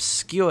more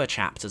obscure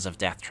chapters of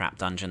Deathtrap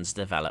Dungeon's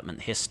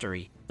development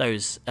history,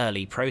 those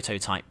early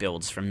prototype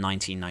builds from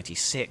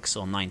 1996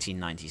 or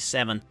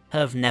 1997,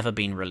 have never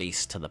been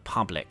released to the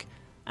public,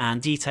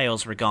 and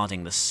details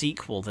regarding the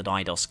sequel that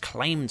Eidos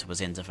claimed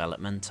was in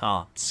development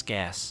are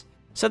scarce.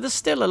 So there's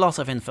still a lot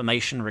of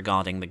information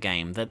regarding the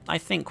game that I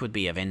think would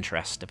be of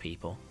interest to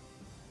people.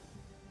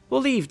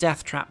 We'll leave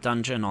Deathtrap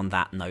Dungeon on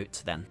that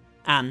note then.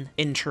 An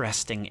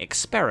interesting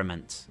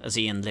experiment, as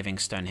Ian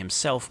Livingstone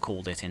himself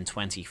called it in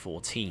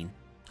 2014.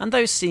 And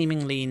though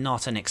seemingly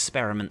not an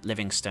experiment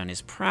Livingstone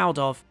is proud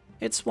of,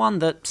 it's one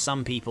that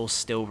some people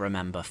still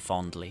remember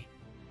fondly.